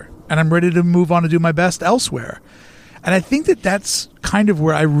best here, and I'm ready to move on to do my best elsewhere. And I think that that's kind of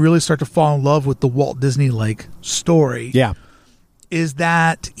where I really start to fall in love with the Walt Disney story. Yeah. Is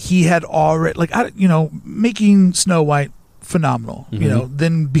that he had already, making Snow White phenomenal,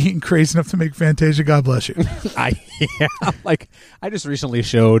 then being crazy enough to make Fantasia, God bless you. I just recently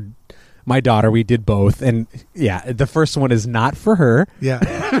showed my daughter, we did both, and the first one is not for her.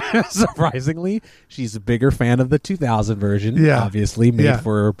 Yeah. Surprisingly, she's a bigger fan of the 2000 version. Yeah. Obviously made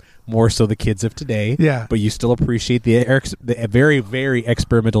for more so the kids of today. Yeah. But you still appreciate the very, very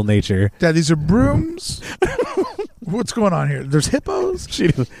experimental nature. Dad, these are brooms. What's going on here? There's hippos. She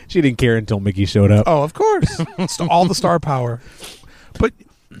didn't care until Mickey showed up. Oh, of course. It's all the star power. But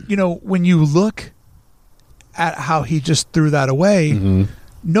when you look at how he just threw that away,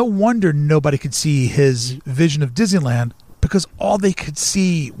 no wonder nobody could see his vision of Disneyland, because all they could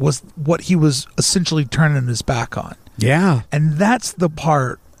see was what he was essentially turning his back on. Yeah. And that's the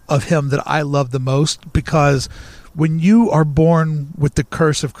part of him that I love the most, because when you are born with the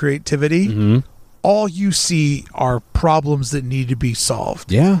curse of creativity, all you see are problems that need to be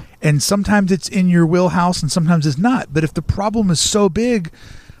solved. Yeah. And sometimes it's in your wheelhouse and sometimes it's not. But if the problem is so big,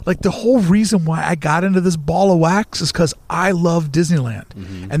 the whole reason why I got into this ball of wax is because I love Disneyland.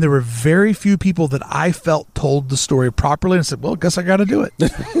 And there were very few people that I felt told the story properly and said, well, I guess I got to do it.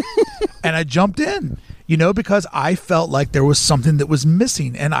 And I jumped in, because I felt like there was something that was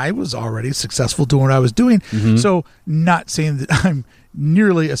missing, and I was already successful doing what I was doing. So not saying that I'm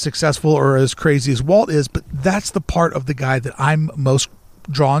nearly as successful or as crazy as Walt is, but that's the part of the guy that I'm most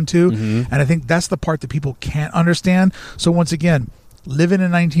drawn to. And I think that's the part that people can't understand. So once again, living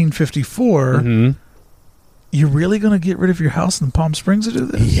in 1954, you're really going to get rid of your house in Palm Springs to do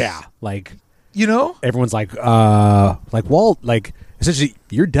this? Yeah. Everyone's like Walt, essentially,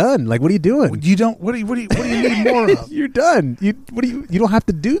 you're done. What are you doing? You don't. What do you need more of? You're done. You don't have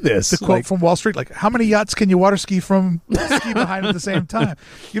to do this. The quote from Wall Street, how many yachts can you water ski from ski behind at the same time?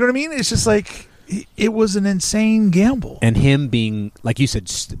 You know what I mean? It's just it was an insane gamble. And him being, like you said,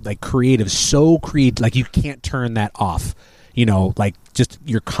 creative, so creative, you can't turn that off.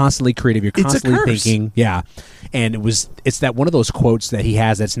 You're constantly creative. You're constantly thinking. Yeah. And it's that one of those quotes that he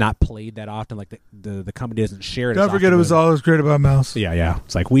has that's not played that often. The company doesn't share it. Don't forget, it was always great about Mouse. Yeah. Yeah.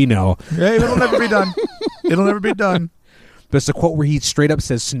 It's we know. Hey, it'll never be done. It'll never be done. But it's a quote where he straight up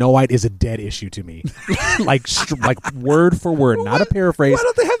says, Snow White is a dead issue to me. Word for word, not a paraphrase. Why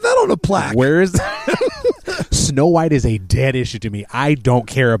don't they have that on a plaque? Where is Snow White is a dead issue to me. I don't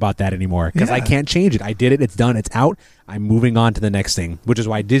care about that anymore because I can't change it. I did it. It's done. It's out. I'm moving on to the next thing, which is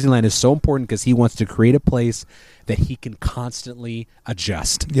why Disneyland is so important, because he wants to create a place that he can constantly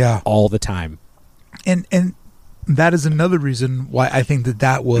adjust all the time. And that is another reason why I think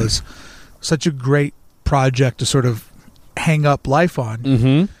that was such a great project to sort of hang up life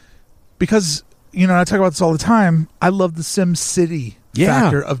on. Because, I talk about this all the time. I love the Sim City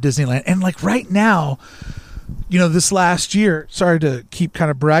factor of Disneyland. And right now, this last year, sorry to keep kind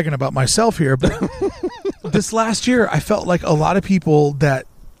of bragging about myself here, but this last year, I felt like a lot of people that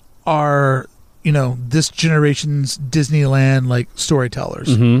are, this generation's Disneyland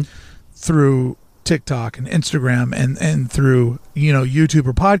storytellers through TikTok and Instagram and through, YouTube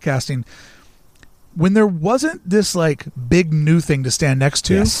or podcasting, when there wasn't this big new thing to stand next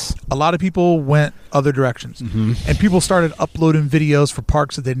to, a lot of people went other directions. And people started uploading videos for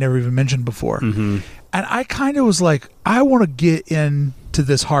parks that they'd never even mentioned before. And I kind of was I want to get into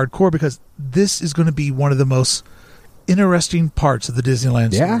this hardcore, because this is going to be one of the most interesting parts of the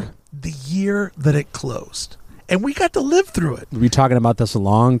Disneyland story. The year that it closed. And we got to live through it. We've been talking about this a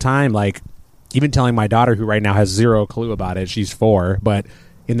long time. Even telling my daughter, who right now has zero clue about it, she's 4, but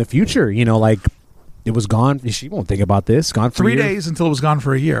in the future, it was gone. She won't think about this. Gone for 3 days until it was gone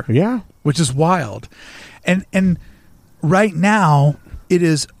for a year. Yeah. Which is wild. And right now, it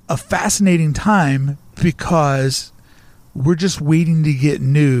is a fascinating time, because we're just waiting to get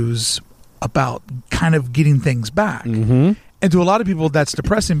news about kind of getting things back. And to a lot of people, that's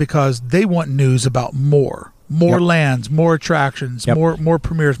depressing, because they want news about more lands, more attractions, more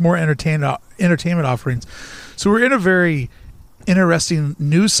premieres, more entertainment offerings. So we're in a very interesting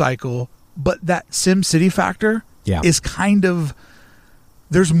news cycle. But that Sim City factor is kind of,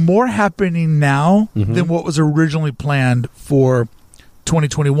 there's more happening now than what was originally planned for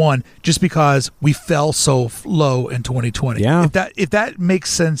 2021 just because we fell so low in 2020. Yeah. If that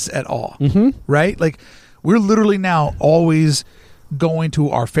makes sense at all, Mm-hmm. right? We're literally now always going to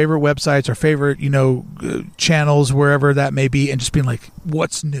our favorite websites, our favorite, channels, wherever that may be, and just being like,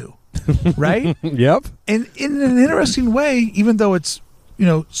 what's new, right? Yep. And in an interesting way, even though it's,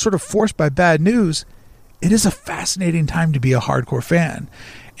 sort of forced by bad news, it is a fascinating time to be a hardcore fan.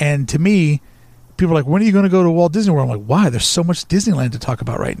 And to me, people are like, when are you going to go to Walt Disney World? I'm like, why? There's so much Disneyland to talk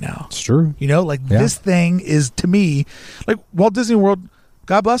about right now. It's true. This thing is, to me, like Walt Disney World,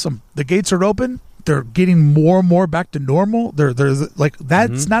 God bless them. The gates are open. They're getting more and more back to normal. They're like,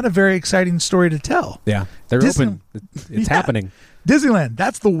 that's not a very exciting story to tell. Yeah. They're open. It's happening. Disneyland,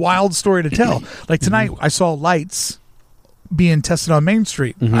 that's the wild story to tell. Like tonight, I saw lights being tested on Main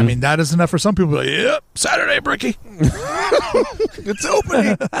Street. I mean, that is enough for some people. Like, yep, Saturday, Bricky. It's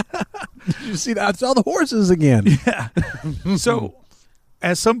opening. You see that? I saw the horses again. Yeah. So,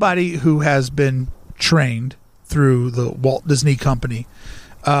 as somebody who has been trained through the Walt Disney Company,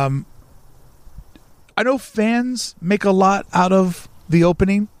 I know fans make a lot out of the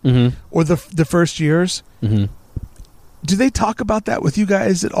opening or the first years. Do they talk about that with you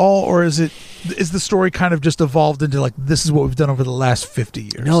guys at all, or is the story kind of just evolved into like, this is what we've done over the last 50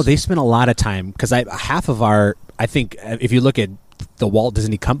 years? No, they spent a lot of time, because I think if you look at the Walt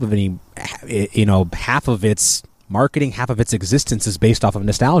Disney Company, half of its marketing, half of its existence is based off of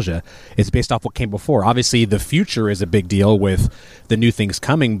nostalgia. It's based off what came before. Obviously, the future is a big deal with the new things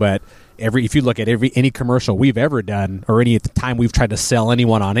coming, but if you look at any commercial we've ever done, or any time we've tried to sell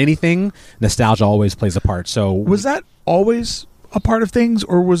anyone on anything, nostalgia always plays a part. So was that always a part of things,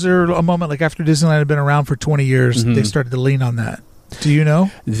 or was there a moment like after Disneyland had been around for 20 years, they started to lean on that? Do you know?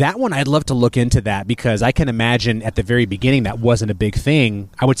 That one, I'd love to look into that, because I can imagine at the very beginning that wasn't a big thing.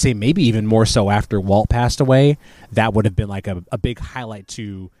 I would say maybe even more so after Walt passed away. That would have been like a big highlight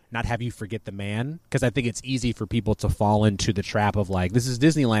to not have you forget the man, because I think it's easy for people to fall into the trap of like, this is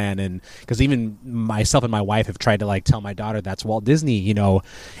Disneyland, and because even myself and my wife have tried to like tell my daughter that's Walt Disney,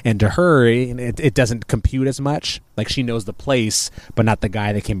 and to her it doesn't compute as much. Like, she knows the place but not the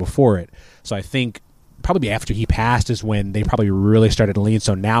guy that came before it. So I think probably after he passed is when they probably really started to lean.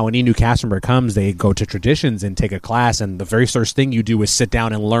 So now any new cast member comes, they go to traditions and take a class, and the very first thing you do is sit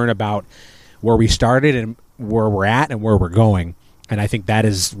down and learn about where we started and where we're at and where we're going. And I think that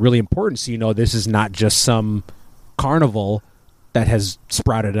is really important. So, this is not just some carnival that has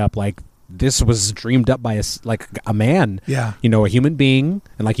sprouted up. Like, this was dreamed up by a man, a human being.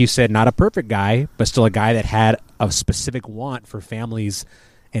 And like you said, not a perfect guy, but still a guy that had a specific want for families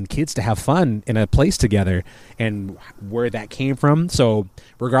and kids to have fun in a place together, and where that came from. So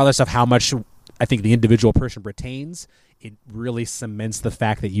regardless of how much I think the individual person retains, it really cements the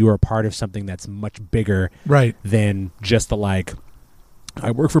fact that you are part of something that's much bigger than just the like,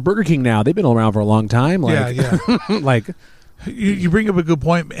 I work for Burger King now. They've been around for a long time. Like, like you bring up a good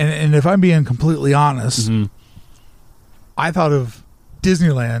point, and if I'm being completely honest, I thought of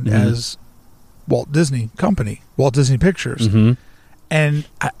Disneyland as Walt Disney Company, Walt Disney Pictures. And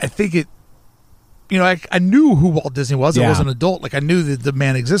I think it, I knew who Walt Disney was. I was an adult. Like, I knew that the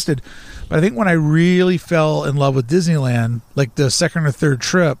man existed. But I think when I really fell in love with Disneyland, like the second or third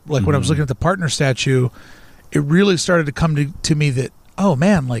trip, like when I was looking at the partner statue, it really started to come to me that, oh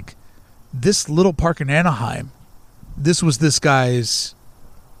man, like this little park in Anaheim, this was this guy's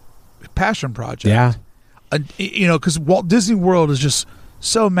passion project. Yeah. Because Walt Disney World is just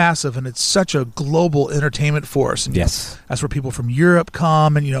so massive, and it's such a global entertainment force. And, that's where people from Europe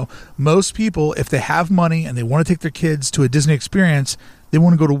come. And, most people, if they have money and they want to take their kids to a Disney experience, they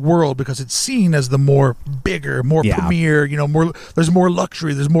want to go to World because it's seen as the more bigger, more premier, there's more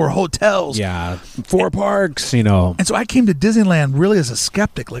luxury, there's more hotels. 4 parks, And so I came to Disneyland really as a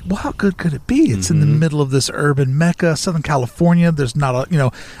skeptic, like, well, how good could it be? It's in the middle of this urban mecca, Southern California. There's not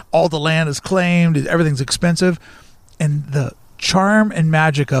all the land is claimed, everything's expensive. And the charm and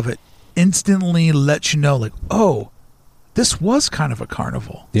magic of it instantly lets you know, like, oh, this was kind of a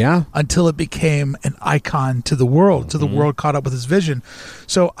carnival. Yeah. Until it became an icon to the world, till the world caught up with his vision.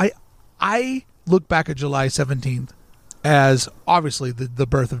 So I look back at July 17th as obviously the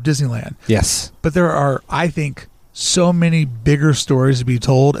birth of Disneyland. Yes. But there are, I think, so many bigger stories to be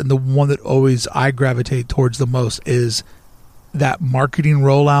told, and the one that always I gravitate towards the most is that marketing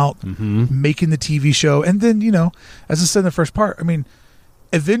rollout, making the TV show, and then, as I said in the first part, I mean,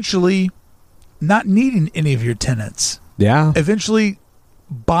 eventually not needing any of your tenants. Yeah. Eventually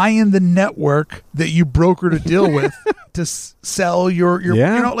buying the network that you brokered a deal with to sell your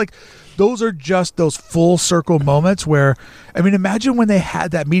like, those are just those full circle moments where, I mean, imagine when they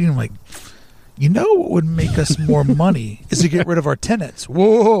had that meeting, like, you know what would make us more money is to get rid of our tenants.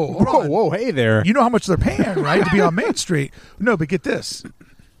 Whoa, hey there. You know how much they're paying, right, to be on Main Street? No, but get this.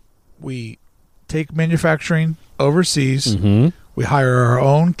 We take manufacturing overseas. We hire our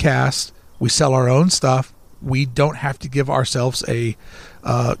own cast. We sell our own stuff. We don't have to give ourselves a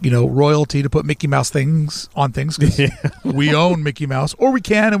royalty to put Mickey Mouse things on things. We own Mickey Mouse, or we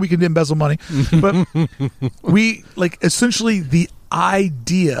can, and we can embezzle money. But we essentially the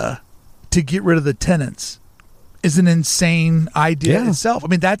idea to get rid of the tenants is an insane idea itself. I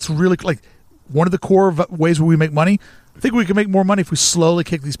mean, that's really one of the core ways where we make money. I think we can make more money if we slowly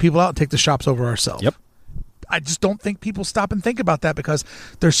kick these people out and take the shops over ourselves. Yep. I just don't think people stop and think about that because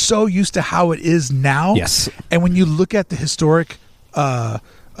they're so used to how it is now. Yes. And when you look at the historic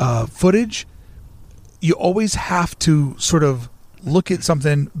footage, you always have to sort of look at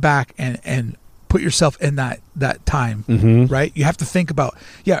something back and put yourself in that time, right? You have to think about,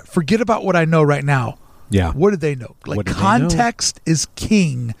 forget about what I know right now. Yeah. What did they know? Context is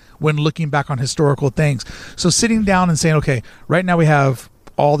king when looking back on historical things. So sitting down and saying, okay, right now we have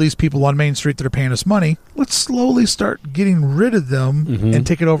all these people on Main Street that are paying us money. Let's slowly start getting rid of them and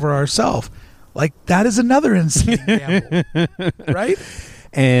take it over ourselves. That is another insane gamble, right?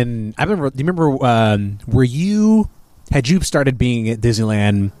 And I remember. Do you remember? Had you started being at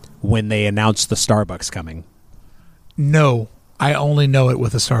Disneyland when they announced the Starbucks coming? No, I only know it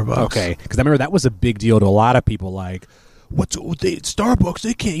with a Starbucks. Okay, because I remember that was a big deal to a lot of people. Starbucks?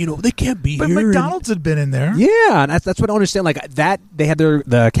 They can't. They can't be here. But McDonald's had been in there. Yeah, and that's what I don't understand. That they had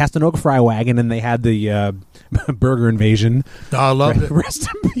the Castanoga Fry Wagon, and they had the Burger Invasion. Oh, I loved it. Rest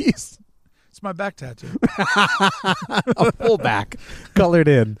in peace. It's my back tattoo. A full back, colored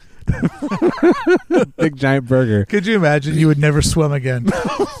in. Big giant burger. Could you imagine? You would never swim again.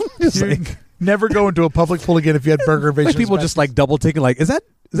 Never go into a public pool again if you had Burger Invasion. People just double taking. Is that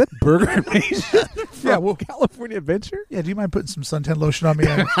Burger Invasion? Yeah, well, California Adventure. Yeah, do you mind putting some suntan lotion on me?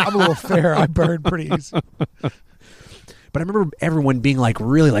 I'm a little fair. I burn pretty easy. But I remember everyone being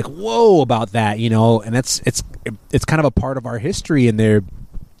really whoa about that, and it's kind of a part of our history. And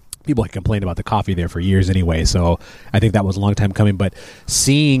people had complained about the coffee there for years anyway, so I think that was a long time coming. But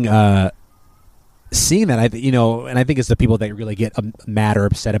seeing that, and I think it's the people that really get mad or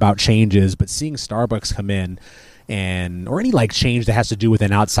upset about changes. But seeing Starbucks come in, or any change that has to do with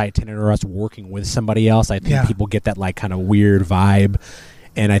an outside tenant or us working with somebody else, I think people get that kind of weird vibe,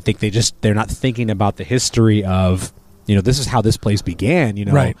 and I think they're not thinking about the history of this is how this place began,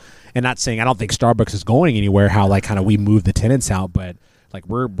 right? And not saying I don't think Starbucks is going anywhere. How kind of we move the tenants out, but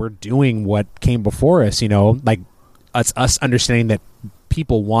we're doing what came before us, us understanding that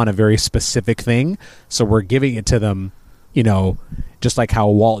people want a very specific thing, so we're giving it to them, just like how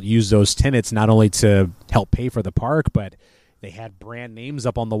Walt used those tenants not only to help pay for the park, but they had brand names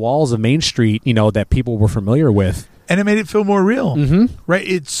up on the walls of Main Street, that people were familiar with. And it made it feel more real, right?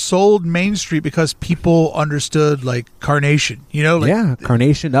 It sold Main Street because people understood Carnation,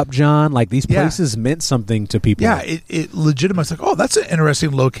 Carnation, Upjohn, these places meant something to people. Yeah, it legitimized oh, that's an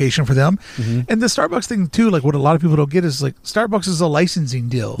interesting location for them. And the Starbucks thing too, what a lot of people don't get is Starbucks is a licensing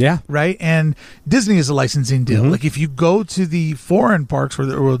deal, right? And Disney is a licensing deal. If you go to the foreign parks,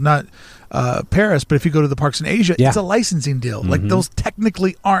 or not Paris, but if you go to the parks in Asia, it's a licensing deal. Those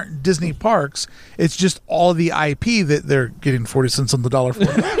technically aren't Disney parks. It's just all the IP that they're getting 40 cents on the dollar for.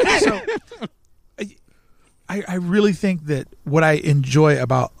 So I really think that what I enjoy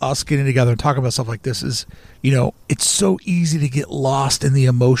about us getting together and talking about stuff like this is, it's so easy to get lost in the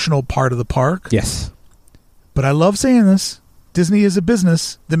emotional part of the park. Yes. But I love saying this. Disney is a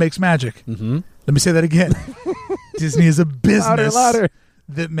business that makes magic. Let me say that again. Disney is a business louder.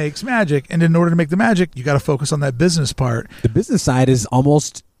 That makes magic, and in order to make the magic, you got to focus on that business part. The business side is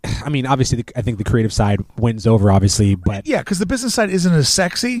almost, obviously, I think the creative side wins over, obviously, but because the business side isn't as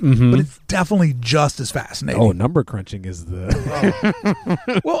sexy, but it's definitely just as fascinating. Oh, number crunching is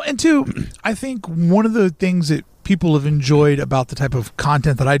the well, and two, I think one of the things that people have enjoyed about the type of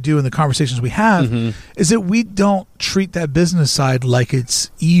content that I do and the conversations we have is that we don't treat that business side like it's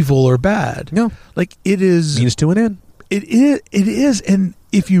evil or bad. No, it is means to an end. It is, and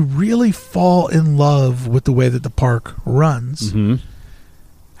if you really fall in love with the way that the park runs,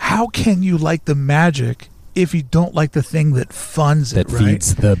 how can you like the magic if you don't like the thing that funds it, right?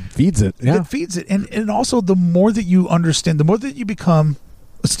 Feeds it. Yeah. That feeds it. And also, the more that you understand, the more that you become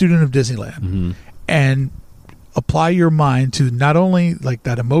a student of Disneyland and apply your mind to not only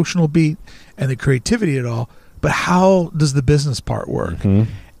that emotional beat and the creativity at all, but how does the business part work?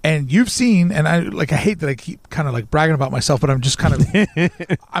 And you've seen, and I hate that I keep kind of bragging about myself, but I'm just kind of,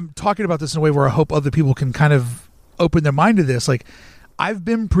 I'm talking about this in a way where I hope other people can kind of open their mind to this. I've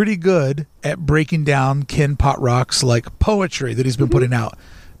been pretty good at breaking down Ken Potrock's like poetry that he's been putting out,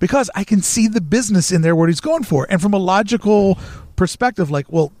 because I can see the business in there, what he's going for. And from a logical perspective, like,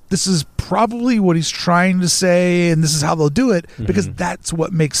 well, this is probably what he's trying to say, and this is how they'll do it, because that's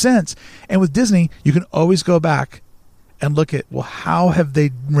what makes sense. And with Disney, you can always go back and look at, well, how have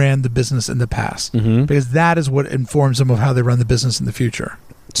they ran the business in the past? Because that is what informs them of how they run the business in the future.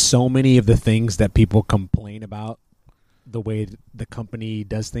 So many of the things that people complain about, the way the company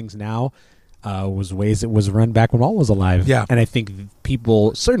does things now, was ways it was run back when Walt was alive. Yeah. And I think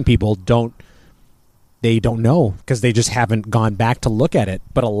certain people don't know because they just haven't gone back to look at it.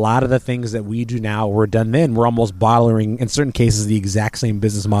 But a lot of the things that we do now were done then. We're almost borrowing, in certain cases, the exact same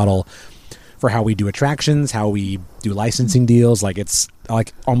business model for how we do attractions, how we do licensing deals. Like, it's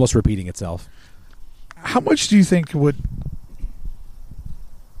like almost repeating itself. How much do you think would...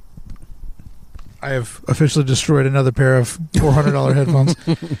 I have officially destroyed another pair of $400 headphones.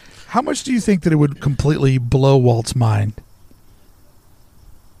 How much do you think that it would completely blow Walt's mind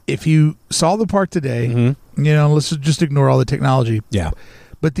if you saw the park today? Let's just ignore all the technology. Yeah.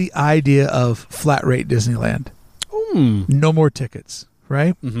 But the idea of flat rate Disneyland. No more tickets,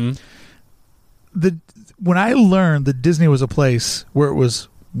 right? When I learned that Disney was a place where it was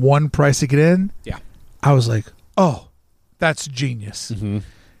one price to get in, I was like, oh, that's genius.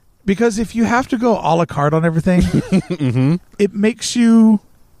 Because if you have to go a la carte on everything, it makes you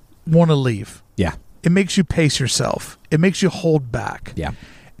want to leave. Yeah. It makes you pace yourself. It makes you hold back. Yeah.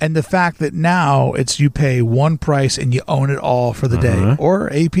 And the fact that now it's you pay one price and you own it all for the day.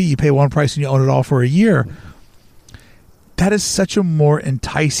 Or AP, you pay one price and you own it all for a year. That is such a more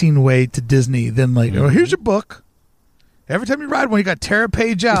enticing way to Disney than like, oh, here's your book. Every time you ride one, you got to tear a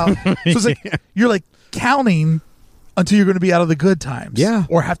page out. So it's like you're like counting until you're going to be out of the good times. Yeah.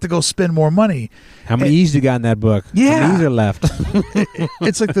 Or have to go spend more money. How many E's you got in that book? Yeah. How many E's are left?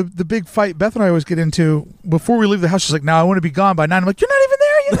 It's like the big fight Beth and I always get into before we leave the house. She's like, no, I want to be gone by 9. I'm like, you're not even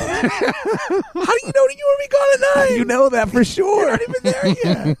there yet. How do you know that you want to be gone at 9? You know that for sure. You're not even there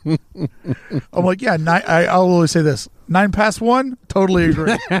yet. I'm like, yeah, I'll always say this. 9 past 1, totally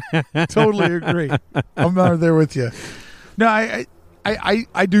agree. Totally agree. I'm not there with you. No,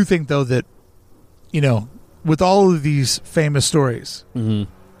 I do think, though, that, with all of these famous stories,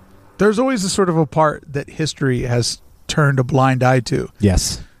 there's always a sort of a part that history has turned a blind eye to.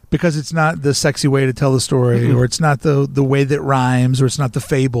 Yes. Because it's not the sexy way to tell the story, or it's not the way that rhymes, or it's not the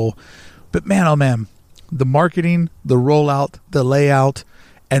fable. But man, oh man, the marketing, the rollout, the layout,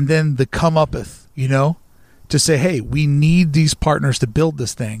 and then the comeuppeth, to say, hey, we need these partners to build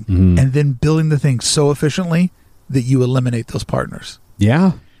this thing, and then building the thing so efficiently that you eliminate those partners.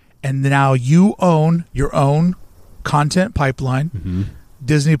 Yeah. And now you own your own content pipeline.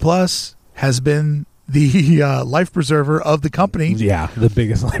 Disney Plus has been the life preserver of the company. Yeah, the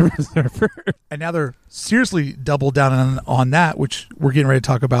biggest life preserver. And now they're seriously doubled down on that, which we're getting ready to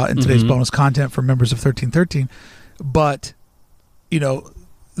talk about in today's bonus content for members of 1313. But,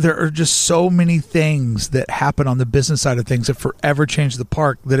 there are just so many things that happen on the business side of things that forever change the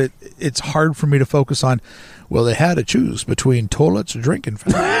park that it's hard for me to focus on. Well, they had to choose between toilets or drinking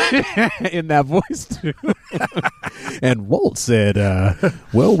fountains. In that voice, too. And Walt said,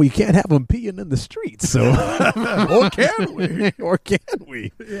 well, we can't have them peeing in the streets. So, or can we? Or can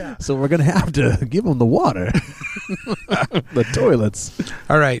we? Yeah. So we're going to have to give them the water. The toilets.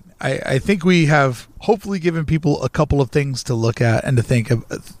 All right. I think we have hopefully given people a couple of things to look at and to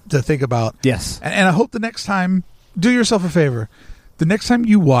think about. Yes. And I hope the next time, do yourself a favor. The next time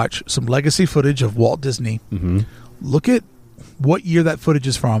you watch some legacy footage of Walt Disney, look at what year that footage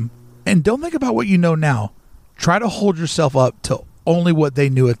is from, and don't think about what you know now. Try to hold yourself up to only what they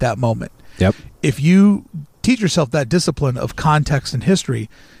knew at that moment. Yep. If you teach yourself that discipline of context and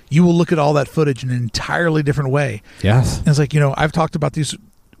history, you will look at all that footage in an entirely different way. Yes. And it's like, I've talked about these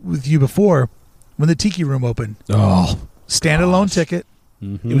with you before. When the Tiki Room opened, standalone ticket.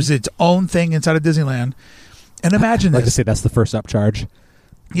 It was its own thing inside of Disneyland. And imagine this. Like to say that's the first upcharge.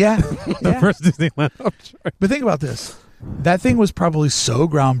 Yeah. The first Disneyland upcharge. But think about this. That thing was probably so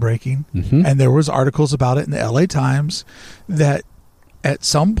groundbreaking, and there was articles about it in the LA Times, that at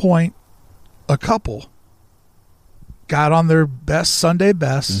some point a couple got on their best Sunday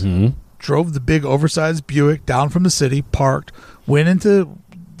best, drove the big oversized Buick down from the city, parked, went into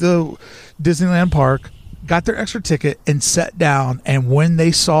the Disneyland park, got their extra ticket, and sat down. And when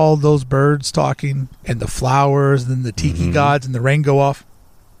they saw those birds talking and the flowers and then the tiki gods and the rain go off,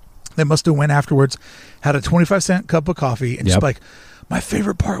 they must have went afterwards, had a 25-cent cup of coffee, and just like, my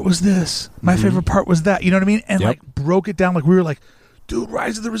favorite part was this, my favorite part was that, you know what I mean? And like broke it down. Like we were like, dude,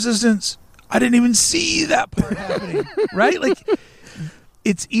 Rise of the Resistance, I didn't even see that part happening. Right? Like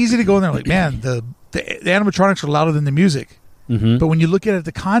it's easy to go in there like, man, the animatronics are louder than the music. Mm-hmm. But when you look at it,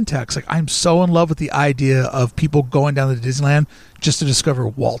 the context, like I'm so in love with the idea of people going down to Disneyland just to discover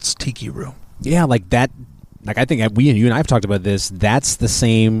Walt's Tiki Room. Yeah, like that. Like I think you and I have talked about this. That's the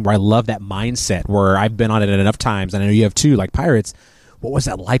same. Where I love that mindset. Where I've been on it enough times, and I know you have too. Like Pirates, what was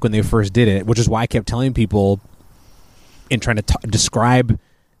that like when they first did it? Which is why I kept telling people, in trying to describe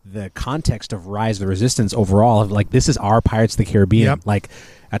the context of Rise of the Resistance overall, of like this is our Pirates of the Caribbean. Yep. Like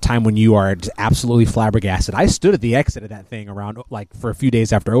a time when you are just absolutely flabbergasted. I stood at the exit of that thing around like for a few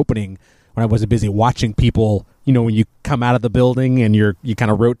days after opening when I wasn't busy watching people. You know, when you come out of the building and you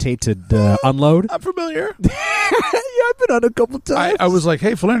kind of rotate to unload. I'm familiar. Yeah, I've been on a couple times. I was like,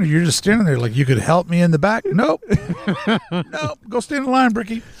 hey, Philander, you're just standing there like you could help me in the back. Nope. Nope. Go stand in line,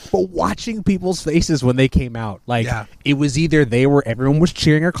 Bricky. But watching people's faces when they came out, like Yeah. it was either everyone was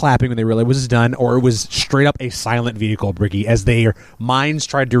cheering or clapping when they realized it was done, or it was straight up a silent vehicle, Bricky, as their minds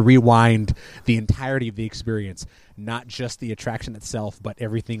tried to rewind the entirety of the experience, not just the attraction itself, but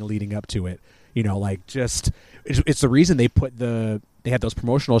everything leading up to it. You know, like just it's the reason they had those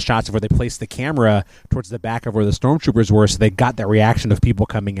promotional shots where they placed the camera towards the back of where the stormtroopers were, so they got that reaction of people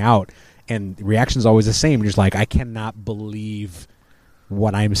coming out, and the reaction is always the same. You're just like, I cannot believe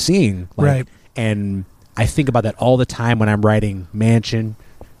what I'm seeing. Like, Right. And I think about that all the time when I'm writing Mansion,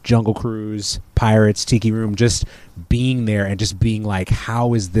 Jungle Cruise, Pirates, Tiki Room, just being there and just being like,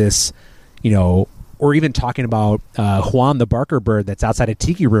 how is this, you know, or even talking about Juan the Barker bird that's outside a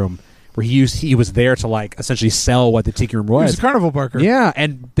Tiki Room, where he was there to like essentially sell what the Tiki Room was. He was a carnival barker. Yeah,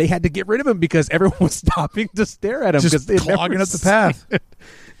 and they had to get rid of him because everyone was stopping to stare at him because Just clogging up the path.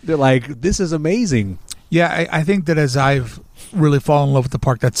 They're like, this is amazing. Yeah, I think that as I've really fallen in love with the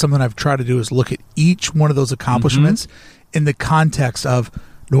park, that's something I've tried to do is look at each one of those accomplishments in the context of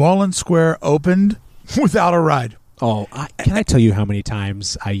New Orleans Square opened without a ride. Oh, can I tell you how many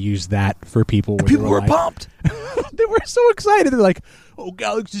times I used that for people? And people were like, pumped. They were so excited. They're like, oh,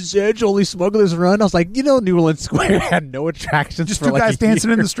 Galaxy's Edge, only Smuggler's Run. I was like, New Orleans Square had no attractions. Just for two like guys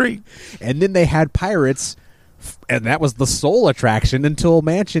dancing in the street. And then they had Pirates, and that was the sole attraction until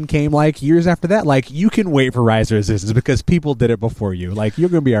Mansion came like years after that. Like, you can wait for Rise of Resistance because people did it before you. Like, you're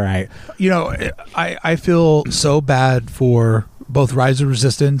going to be all right. You know, I feel so bad for both Rise of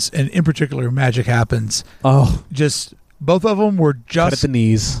Resistance and in particular Magic Happens. Oh, just both of them were just at the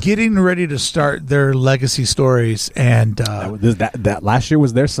knees, getting ready to start their legacy stories, and that last year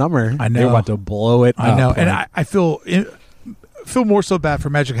was their summer. I know they were about to blow it. I know, up, and like, I feel more so bad for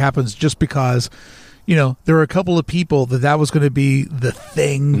Magic Happens just because, you know, there were a couple of people that was going to be the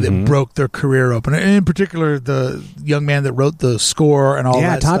thing that broke their career open. And in particular, the young man that wrote the score and all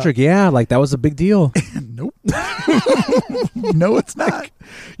that Todrick, stuff. Yeah, like that was a big deal. Nope. No, it's not.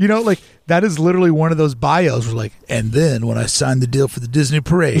 You know, like that is literally one of those bios where like, and then when I signed the deal for the Disney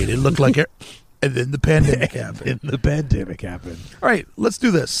Parade, it looked like and then the pandemic happened. All right, let's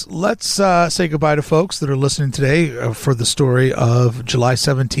do this. Let's say goodbye to folks that are listening today for the story of July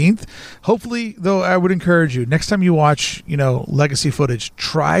 17th. Hopefully, though, I would encourage you, next time you watch, legacy footage,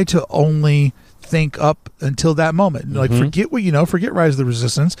 try to only think up until that moment. Like, forget what you know, forget Rise of the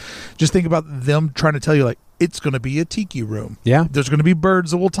Resistance. Just think about them trying to tell you, like, it's going to be a tiki room. Yeah. There's going to be birds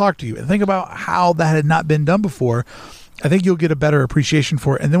that will talk to you. And think about how that had not been done before. I think you'll get a better appreciation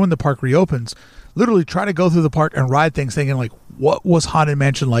for it. And then when the park reopens, literally try to go through the park and ride things thinking like, what was Haunted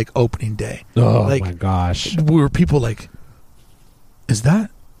Mansion like opening day? Oh, like, my gosh. Were people like, is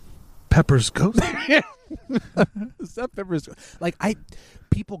that Pepper's ghost? Is that Pepper's ghost? Like,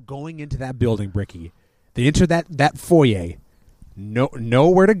 people going into that building, Bricky, they enter that foyer,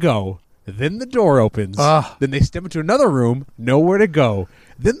 nowhere to go. Then the door opens. Then they step into another room, nowhere to go.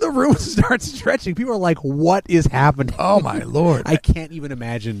 Then the room starts stretching. People are like, what is happening? Oh, my Lord. I can't even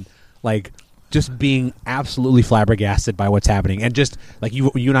imagine, like, just being absolutely flabbergasted by what's happening. And just, like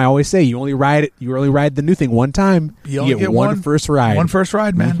you and I always say, you only ride the new thing one time. You only get one first ride. One first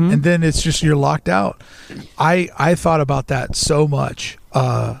ride, man. And then it's just, you're locked out. I thought about that so much.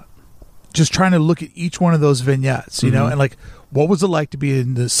 Just trying to look at each one of those vignettes, you know, and like, what was it like to be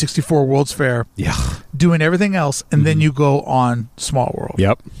in the 64 World's Fair? Yeah. Doing everything else, and then you go on Small World.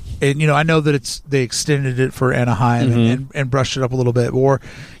 Yep. And, I know that they extended it for Anaheim and brushed it up a little bit. Or,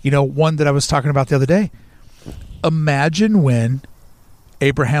 one that I was talking about the other day. Imagine when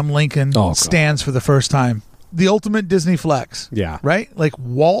Abraham Lincoln stands for the first time. The ultimate Disney flex. Yeah. Right? Like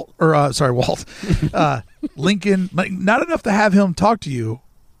Walt. Lincoln, like, not enough to have him talk to you,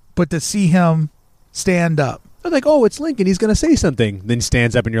 but to see him stand up They're like, oh, it's Lincoln. He's going to say something. Then he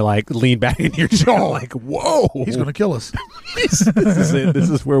stands up and you're like, lean back in your chair. Like, whoa. He's going to kill us. This is it. This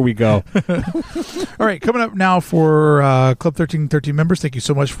is where we go. All right. Coming up now for Club 1313 members, thank you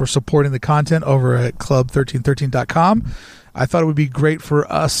so much for supporting the content over at club1313.com. I thought it would be great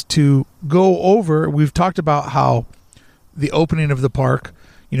for us to go over. We've talked about how the opening of the park,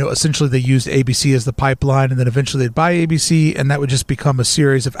 essentially they used ABC as the pipeline, and then eventually they'd buy ABC, and that would just become a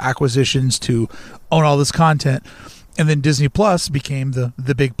series of acquisitions to own all this content. And then Disney Plus became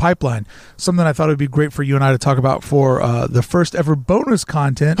the big pipeline. Something I thought would be great for you and I to talk about for the first ever bonus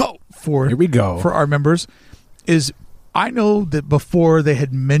content Here we go. for our members is, I know that before they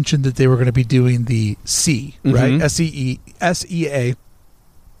had mentioned that they were going to be doing the C, right? SEA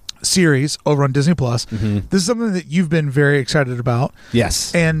series over on Disney Plus. This is something that you've been very excited about.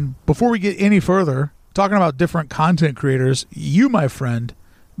 Yes. And before we get any further, talking about different content creators, you, my friend,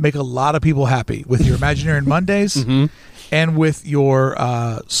 make a lot of people happy with your Imagineering Mondays and with your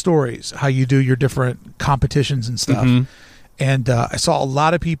stories, how you do your different competitions and stuff. And I saw a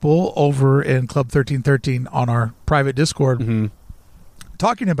lot of people over in Club 1313 on our private Discord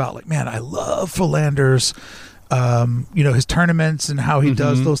talking about, like, man, I love Philander's his tournaments and how he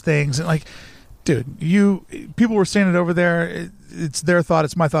does those things. And like, dude, people were standing over there. It's their thought.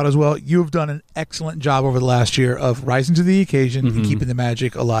 It's my thought as well. You've done an excellent job over the last year of rising to the occasion and keeping the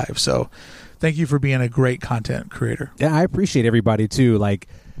magic alive. So thank you for being a great content creator. Yeah, I appreciate everybody too. Like,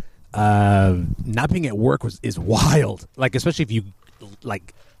 not being at work is wild. Like, especially if you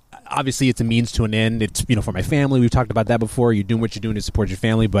like, obviously it's a means to an end. It's, for my family. We've talked about that before. You're doing what you're doing to support your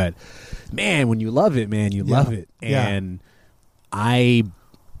family, but man, when you love it, man, you love it. And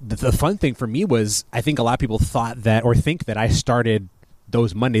the fun thing for me was, I think a lot of people thought that, or think that I started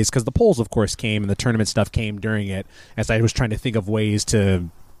those Mondays because the polls, of course, came and the tournament stuff came during it, as I was trying to think of ways to,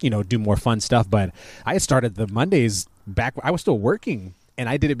 do more fun stuff. But I started the Mondays back. I was still working. And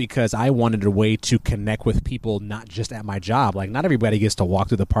I did it because I wanted a way to connect with people, not just at my job. Like, not everybody gets to walk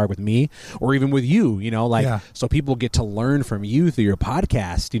through the park with me or even with you, so people get to learn from you through your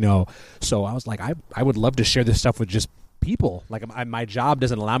podcast, So I was like, I would love to share this stuff with just people. Like, my job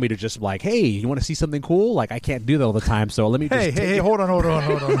doesn't allow me to just like, hey, you want to see something cool? Like, I can't do that all the time. So let me just Hey, hold on.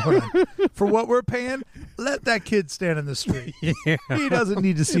 For what we're paying, let that kid stand in the street. Yeah. He doesn't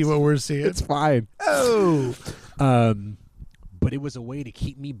need to see what we're seeing. It's fine. Oh. But it was a way to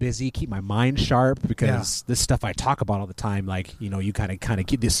keep me busy, keep my mind sharp, because this stuff I talk about all the time, like, you kind of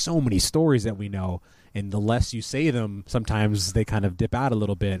get, there's so many stories that we know, and the less you say them, sometimes they kind of dip out a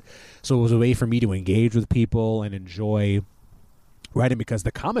little bit. So it was a way for me to engage with people and enjoy writing, because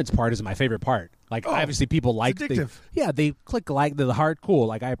the comments part is my favorite part. Like, obviously people like, they click like the heart, cool.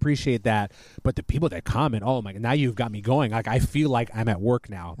 Like, I appreciate that. But the people that comment, oh my, now you've got me going. Like, I feel like I'm at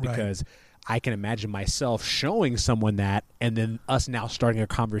work now, because I can imagine myself showing someone that, and then us now starting a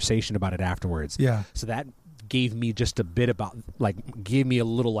conversation about it afterwards. Yeah. So that gave me just a bit about, like, gave me a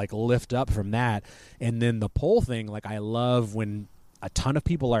little, like, lift up from that. And then the poll thing, like, I love when a ton of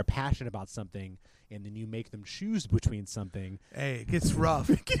people are passionate about something, and then you make them choose between something. Hey, it gets rough.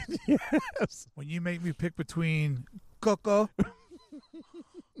 Yes. When you make me pick between Coco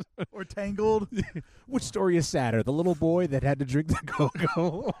or Tangled. Which story is sadder, the little boy that had to drink the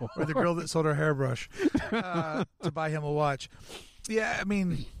cocoa or the girl that sold her hairbrush to buy him a watch? Yeah, I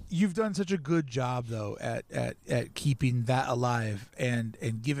mean, you've done such a good job, though, at keeping that alive and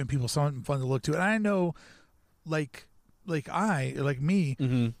giving people something fun to look to. And I know, like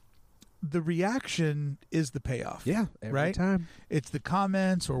me, the reaction is the payoff. Yeah, every time. It's the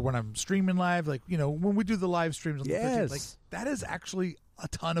comments, or when I'm streaming live, like, when we do the live streams on the 15th, like, that is actually a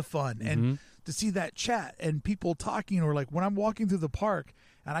ton of fun. And to see that chat and people talking, or like when I'm walking through the park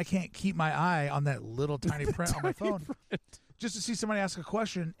and I can't keep my eye on that little tiny print on my phone, just to see somebody ask a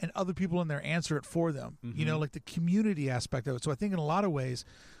question and other people in there answer it for them, like the community aspect of it. So I think in a lot of ways,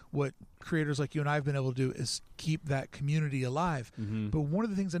 what creators like you and I have been able to do is keep that community alive. But one of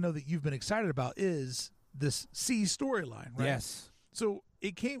the things I know that you've been excited about is this C storyline, right? Yes. So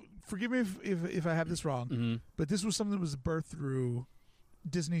it came, forgive me if I have this wrong, but this was something that was birthed through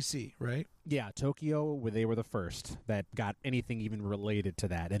Disney Sea, right? Yeah, Tokyo, where they were the first that got anything even related to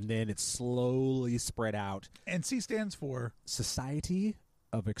that. And then it slowly spread out. And C stands for Society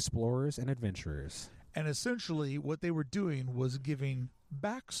of Explorers and Adventurers. And essentially what they were doing was giving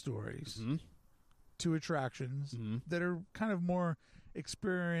backstories to attractions that are kind of more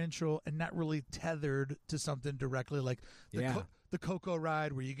experiential and not really tethered to something directly, like the Cocoa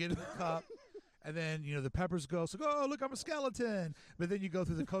ride where you get in the cup And then, the Peppers Ghost, like, oh, look, I'm a skeleton. But then you go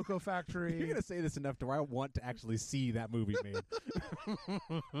through the Cocoa Factory. You're going to say this enough to where I want to actually see that movie made.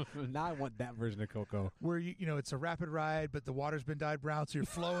 Now I want that version of Coco. Where, it's a rapid ride, but the water's been dyed brown, so you're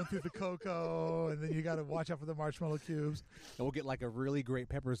flowing through the cocoa, and then you got to watch out for the marshmallow cubes. And we'll get like a really great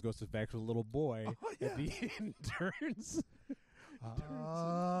Peppers Ghost effect with a little boy at the end turns.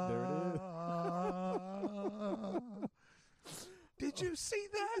 There it is. Did you see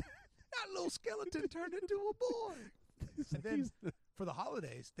that? That little skeleton turned into a boy. And then for the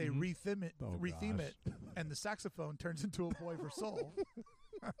holidays, they retheme it, and the saxophone turns into a boy for Soul.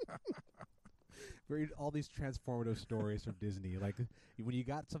 All these transformative stories from Disney. Like when you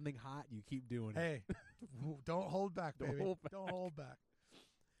got something hot, you keep doing it. Hey, don't hold back, baby. Don't hold back.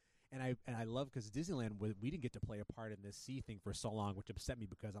 And I love because Disneyland, we didn't get to play a part in this sea thing for so long, which upset me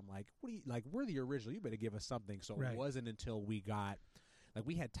because I'm like, we're the original. You better give us something. So It wasn't until we got,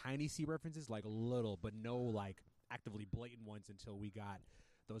 we had tiny sea references, like little, but no actively blatant ones until we got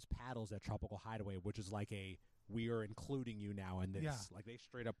those paddles at Tropical Hideaway, which is like we are including you now in this. Yeah. Like they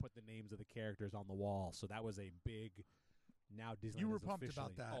straight up put the names of the characters on the wall. So that was a big, now Disneyland. You were pumped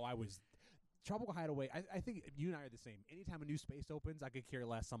about that. Oh, I was. Tropical Hideaway, I think you and I are the same. Anytime a new space opens, I could care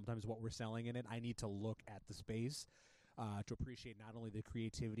less sometimes what we're selling in it. I need to look at the space to appreciate not only the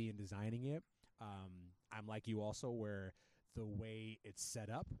creativity in designing it. I'm like you also where the way it's set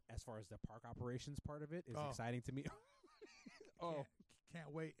up as far as the park operations part of it is exciting to me.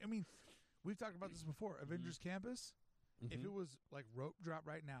 Can't wait. I mean, we've talked about this before. Avengers Campus, if it was like rope drop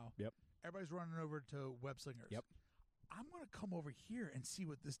right now, everybody's running over to Web Slingers. Yep. I'm going to come over here and see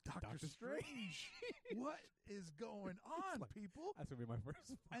what this Doctor Strange, what is going on, people? That's going to be my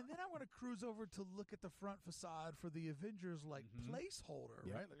first. And then I'm going to cruise over to look at the front facade for the Avengers, placeholder,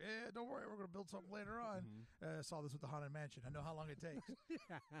 right? Like, don't worry, we're going to build something later on. I saw this with the Haunted Mansion. I know how long it takes.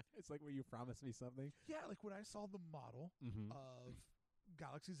 It's like when you promised me something. Yeah, like when I saw the model of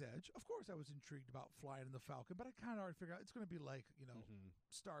Galaxy's Edge, of course I was intrigued about flying in the Falcon, but I kind of already figured out it's going to be like,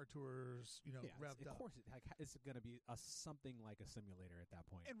 Star Tours, revved up. Of course, it's going to be something like a simulator at that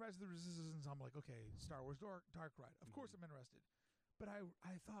point. And Rise of the Resistance, I'm like, okay, Star Wars Dark Ride. Of course I'm interested. But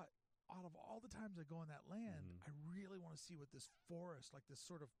I thought, out of all the times I go in that land, I really want to see what this forest, like this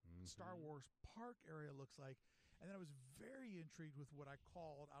sort of Star Wars park area looks like. And then I was very intrigued with what I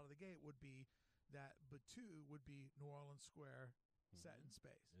called out of the gate would be that Batuu would be New Orleans Square set in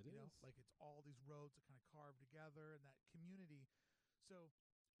space. It is. Like it's all these roads that kind of carved together and that community. So,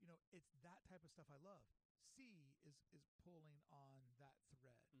 it's that type of stuff I love. C is pulling on that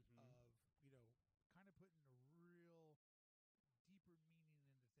thread of, kind of putting a real deeper meaning into things for people that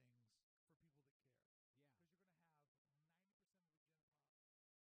care. Yeah. Because you're going to have 90% of the Gen Pop.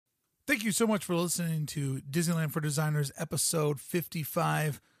 Thank you so much for listening to Disneyland for Designers episode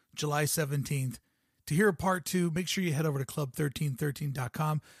 55, July 17th. To hear part 2, make sure you head over to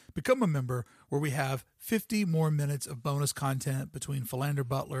club1313.com, become a member, where we have 50 more minutes of bonus content between Philander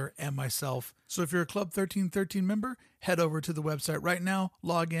Butler and myself. So if you're a Club 1313 member, head over to the website right now,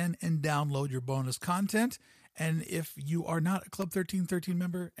 log in, and download your bonus content. And if you are not a Club 1313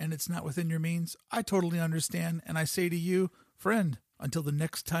 member and it's not within your means, I totally understand. And I say to you, friend, until the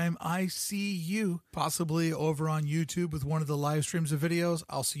next time I see you, possibly over on YouTube with one of the live streams of videos,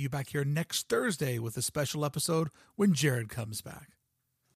 I'll see you back here next Thursday with a special episode when Jared comes back.